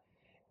that.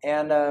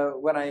 And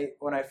when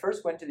I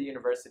first went to the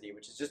university,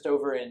 which is just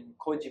over in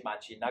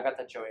Kojimachi,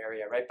 Nagatacho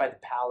area, right by the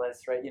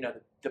palace, right,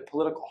 the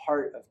political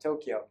heart of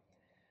Tokyo,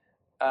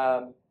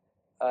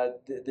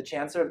 the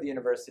chancellor of the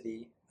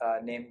university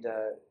named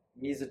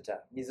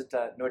Mizuta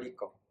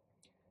Noriko,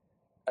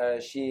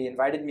 she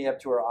invited me up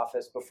to her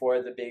office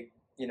before the big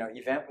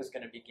event was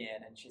going to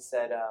begin, and she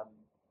said,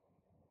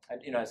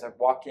 as I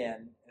walk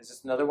in, it's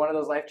just another one of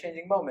those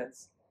life-changing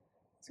moments.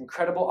 It's an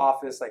incredible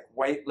office, like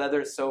white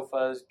leather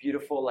sofas,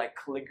 beautiful like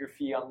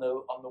calligraphy on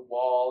the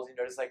walls,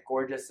 just like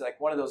gorgeous, like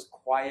one of those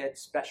quiet,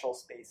 special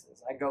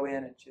spaces. I go in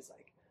and she's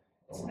like,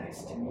 it's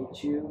nice to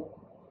meet you.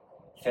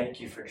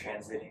 Thank you for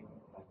translating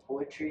my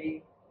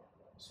poetry.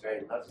 It's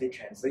very lovely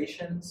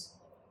translations.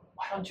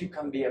 Why don't you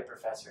come be a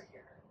professor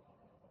here?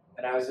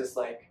 And I was just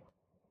like,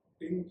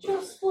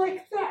 just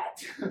like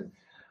that.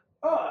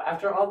 Oh,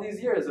 after all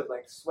these years of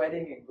like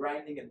sweating and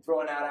grinding and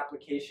throwing out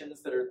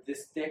applications that are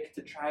this thick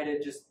to try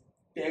to just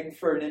beg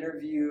for an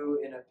interview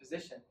in a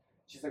position.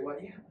 She's like, well,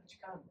 yeah, why don't you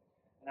come?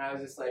 And I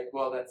was just like,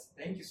 well,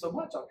 thank you so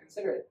much, I'll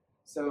consider it.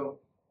 So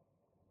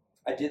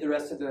I did the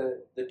rest of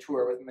the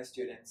tour with my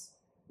students,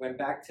 went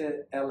back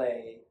to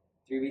LA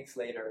 3 weeks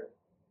later.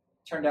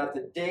 Turned out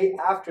the day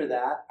after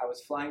that, I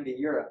was flying to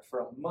Europe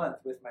for a month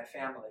with my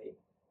family.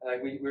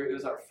 Like it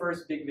was our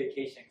first big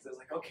vacation, because I was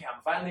like, okay,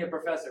 I'm finally a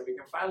professor, we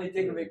can finally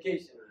take a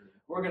vacation.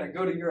 We're gonna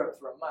go to Europe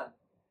for a month.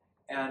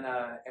 And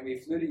we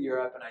flew to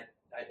Europe, and I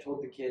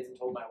told the kids and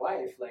told my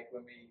wife, like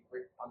when we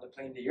were on the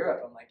plane to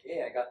Europe, I'm like,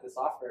 hey, I got this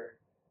offer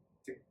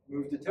to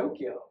move to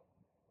Tokyo.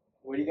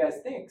 What do you guys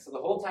think? So the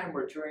whole time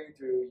we're touring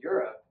through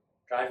Europe,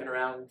 driving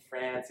around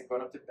France and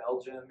going up to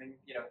Belgium and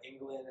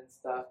England and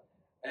stuff.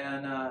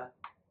 And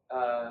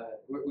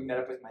we met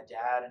up with my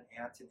dad and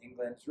aunt in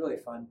England. It's really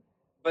fun.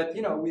 But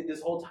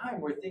this whole time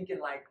we're thinking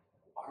like,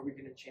 are we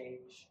going to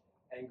change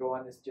and go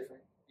on this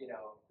different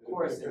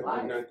course in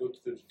life? Not go to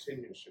the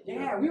tenureship.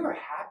 Yeah, we were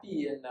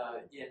happy in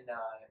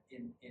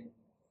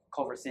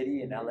Culver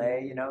City in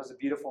LA. It was a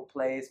beautiful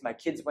place. My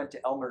kids went to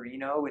El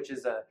Marino, which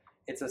is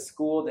it's a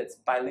school that's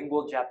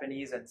bilingual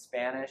Japanese and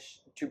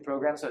Spanish, 2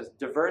 programs, so as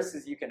diverse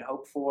as you can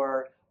hope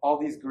for. All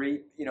these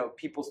great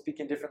people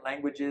speaking different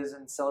languages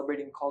and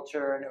celebrating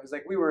culture, and it was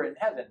like we were in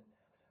heaven.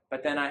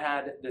 But then I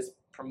had this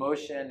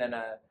promotion and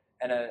a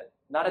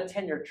not a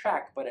tenure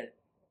track, but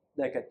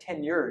like a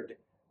tenured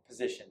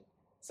position.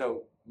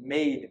 So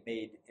made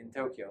in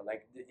Tokyo,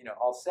 like, you know,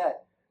 all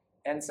set.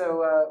 And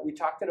so we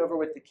talked it over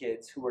with the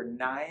kids who were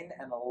 9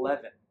 and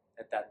 11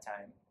 at that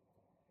time.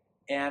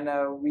 And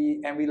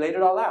we laid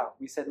it all out.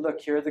 We said, look,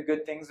 here are the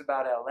good things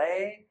about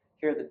LA.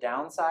 Here are the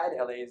downside.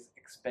 LA is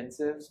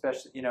expensive,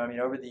 especially, you know, I mean,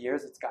 over the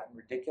years, it's gotten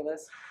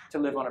ridiculous to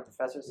live on a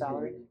professor's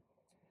salary. Mm-hmm.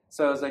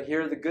 So I was like,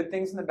 here are the good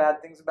things and the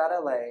bad things about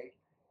LA.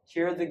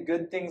 Here are the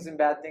good things and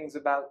bad things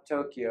about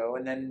Tokyo.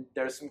 And then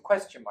there's some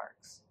question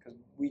marks because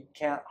we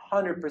can't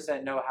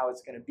 100% know how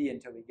it's going to be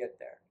until we get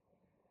there.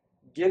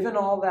 Given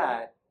all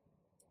that,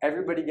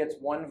 everybody gets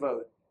one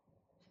vote,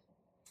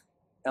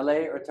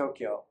 LA or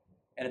Tokyo.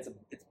 And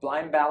it's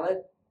blind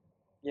ballot.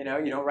 You know,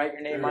 you don't write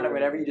your name on it,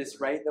 whatever. You just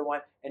write the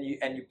one, and you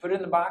put it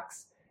in the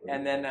box,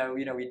 and then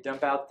you know, we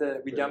dump out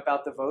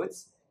the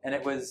votes, and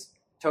it was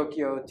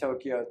Tokyo,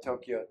 Tokyo,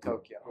 Tokyo,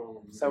 Tokyo.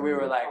 Oh, so we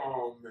were like,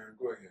 oh man,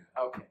 go ahead.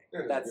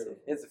 Okay, that's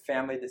it. It's a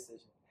family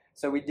decision.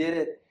 So we did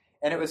it,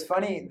 and it was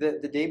funny.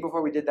 The day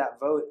before we did that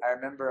vote, I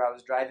remember I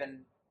was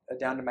driving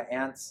down to my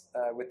aunt's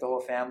with the whole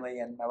family,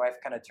 and my wife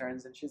kind of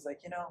turns and she's like,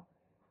 you know,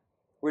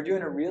 we're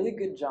doing a really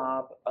good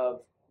job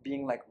of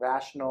being like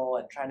rational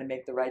and trying to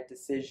make the right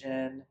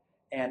decision.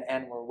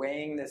 And we're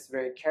weighing this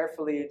very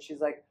carefully. And she's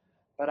like,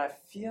 but I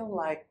feel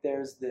like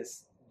there's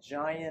this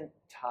giant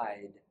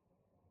tide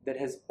that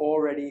has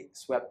already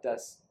swept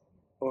us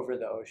over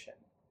the ocean.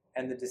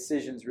 And the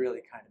decision's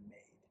really kind of made.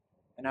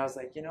 And I was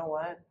like, you know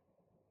what?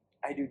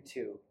 I do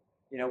too.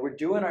 You know, we're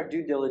doing our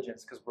due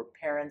diligence because we're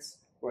parents,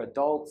 we're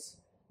adults,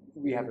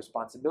 we have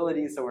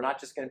responsibilities. So we're not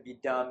just going to be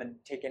dumb and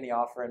take any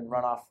offer and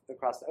run off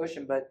across the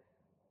ocean. But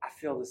I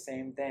feel the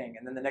same thing.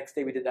 And then the next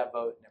day we did that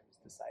vote and it was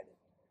decided.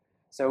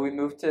 So we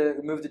moved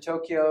to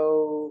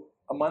Tokyo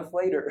a month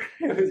later.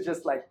 It was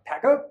just like,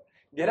 pack up,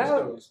 get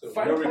out,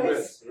 find a place.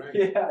 Regrets, right?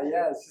 Yeah,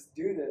 let's just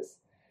do this.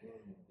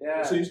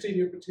 Yeah. So you stayed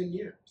here for 10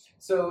 years.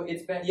 So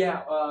it's been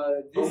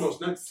almost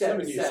not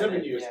 7 years.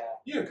 7 years.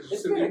 Yeah, because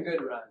it's been a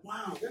good run.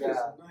 Wow, that is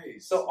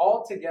nice. So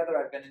altogether,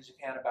 I've been in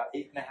Japan about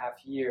 8.5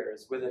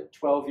 years with a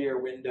 12-year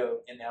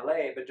window in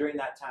LA. But during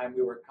that time,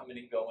 we were coming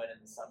and going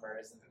in the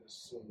summers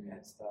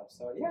and stuff.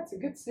 So yeah, it's a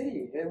good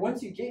city. And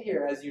once you get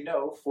here, as you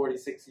know,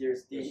 46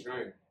 years deep. That's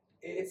right.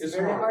 It's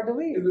very hard to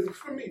leave.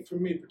 For me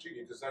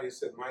particularly, because like I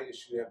said, my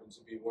issue happens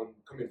to be one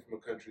coming from a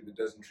country that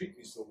doesn't treat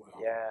me so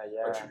well.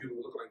 Yeah. Or treat people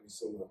who look like me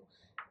so well.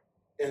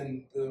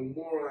 And the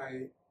more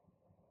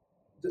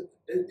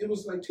it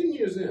was like 10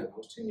 years in. I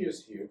was 10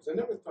 years here because I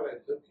never thought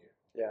I'd live here.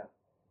 Yeah.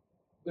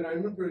 But I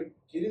remember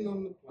getting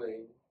on the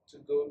plane to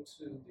go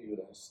to the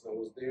U.S. I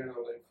was there in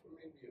LA for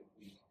maybe a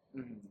week.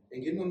 Mm-hmm.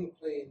 And getting on the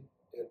plane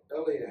at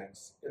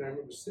LAX, and I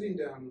remember sitting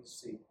down in the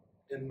seat,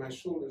 and my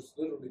shoulders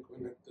literally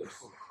going like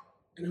this.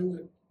 And I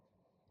went,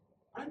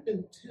 I've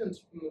been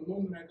tense from the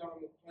moment I got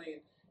on the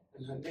plane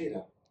in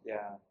Haneda.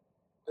 Yeah.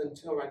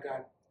 Until I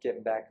got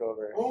getting back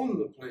over on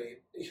the plane,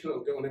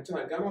 until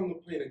I got on the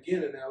plane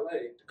again in LA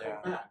to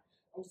come back.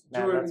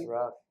 That's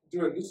rough.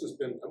 Jordan, this has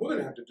been, we're going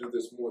to have to do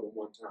this more than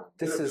one time.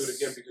 We're going to do it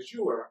again because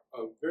you are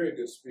a very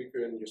good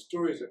speaker and your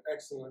stories are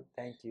excellent.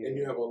 Thank you. And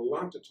you have a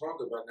lot to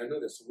talk about. And I know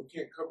that, so we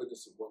can't cover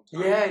this at one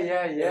time.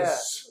 Yeah.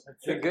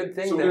 It's a good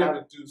thing so we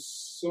have to do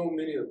so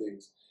many of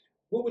these.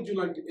 What would you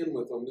like to end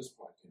with on this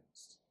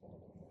podcast?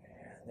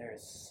 Man, there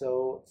is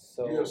so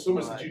you have so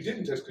much that you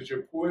didn't touch because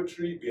your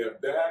poetry, we have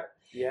that.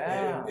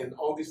 Yeah. And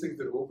all these things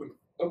that have opened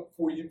up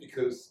for you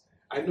because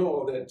I know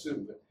all that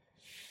too. But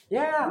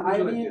yeah,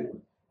 I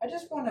mean, I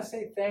just want to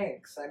say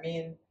thanks. I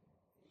mean,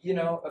 you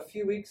know, a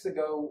few weeks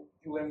ago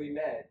when we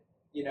met,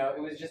 you know,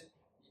 it was just,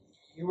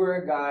 you were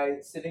a guy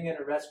sitting in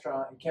a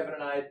restaurant and Kevin's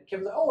like,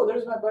 oh,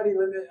 there's my buddy.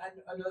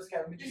 I know this guy.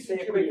 Let me just say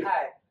a quick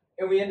hi.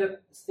 And we end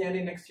up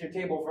standing next to your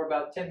table for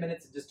about 10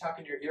 minutes and just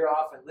talking your ear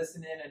off and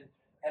listening.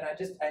 And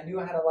I knew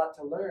I had a lot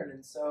to learn.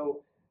 And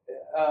so,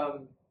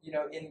 you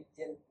know,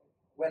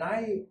 when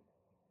I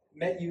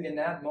met you in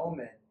that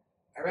moment,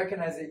 I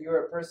recognized that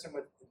you're a person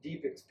with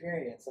deep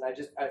experience. And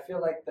I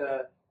feel like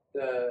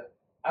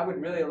I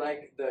would really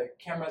like the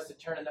cameras to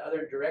turn in the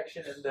other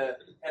direction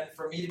and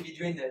for me to be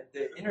doing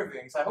the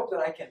interviewing. So I hope that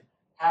I can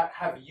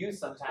have you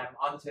sometime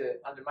onto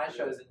my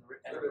shows and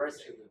reverse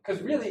it.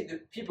 Because really,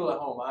 the people at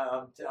home,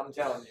 I'm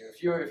telling you,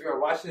 if you're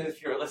watching this,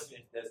 if you're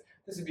listening to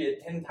this would be a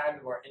 10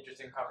 times more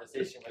interesting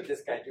conversation with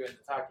this guy doing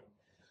the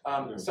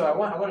talking. So I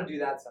want to do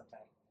that sometime.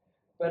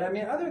 But I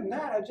mean, other than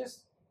that, I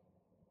just,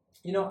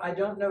 you know, I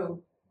don't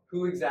know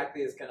who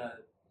exactly is going to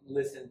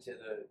listen to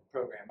the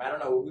program. I don't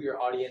know who your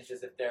audience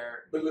is, if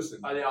they're, but listen,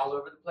 are they all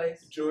over the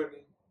place? Jordan,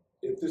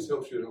 if this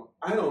helps you at all,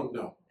 I don't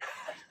know.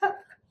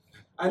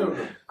 I don't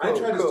know. I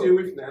try to stay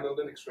away from the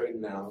analytics right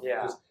now.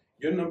 Yeah. Because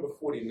you're number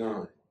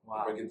 49.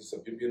 Wow. If I get this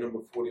up, you're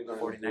number 49.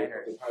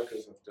 49ers. The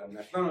podcast I've done.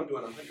 I plan on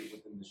doing 100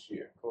 within this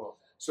year. Cool.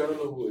 So I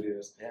don't know who it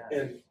is. Yeah.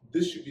 And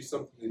this should be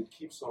something that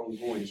keeps on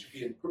going. It should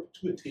be in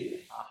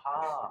perpetuity.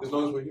 Aha. As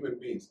long as we're human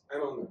beings. I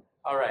don't know.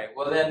 All right.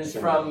 Well, then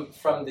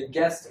from the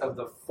guest of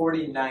the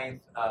 49th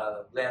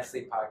Lance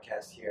Lee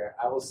podcast here,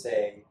 I will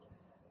say,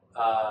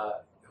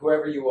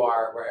 whoever you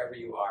are, wherever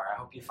you are, I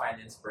hope you find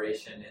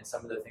inspiration in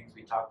some of the things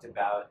we talked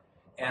about.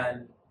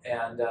 And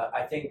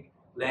I think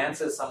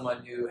Lance is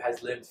someone who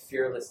has lived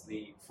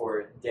fearlessly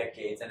for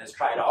decades and has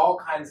tried all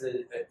kinds of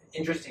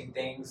interesting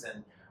things.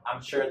 And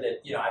I'm sure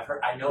that, you know,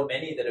 I know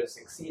many that have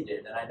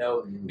succeeded, and I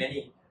know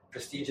many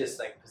prestigious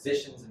like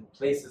positions and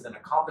places and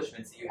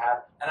accomplishments that you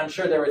have. And I'm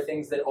sure there were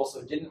things that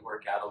also didn't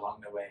work out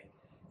along the way.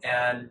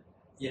 And,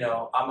 you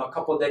know, I'm a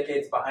couple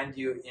decades behind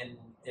you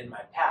in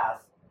my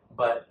path,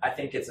 but I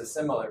think it's a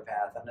similar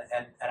path.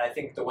 And I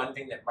think the one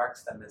thing that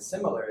marks them as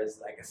similar is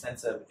like a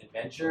sense of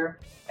adventure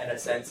and a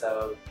sense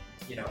of,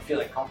 you know,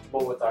 feeling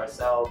comfortable with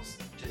ourselves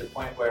to the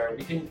point where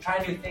we can try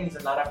new things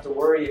and not have to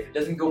worry if it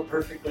doesn't go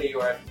perfectly,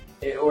 or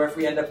if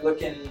we end up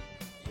looking,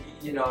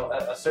 you know,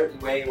 a certain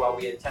way while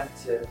we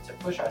attempt to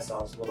push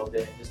ourselves a little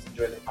bit and just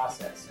enjoy the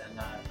process. And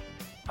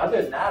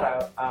other than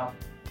that,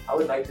 I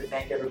would like to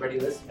thank everybody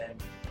listening.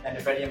 And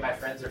if any of my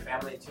friends or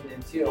family tune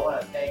in too, I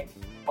want to thank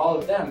all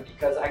of them,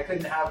 because I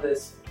couldn't have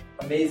this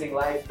amazing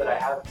life that I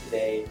have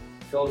today,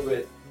 filled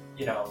with,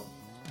 you know,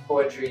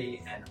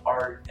 poetry and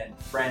art and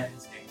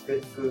friends and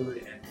good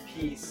food and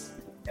peace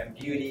and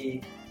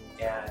beauty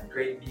and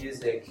great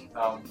music,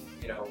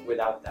 you know,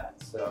 without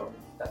that. So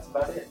that's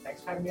about it.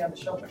 Thanks for having me on the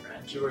show, my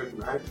friend.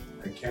 Jordan, I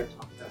can't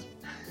top that.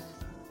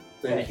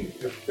 Thank you.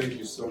 Thank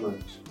you so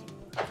much.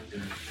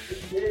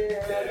 Yeah.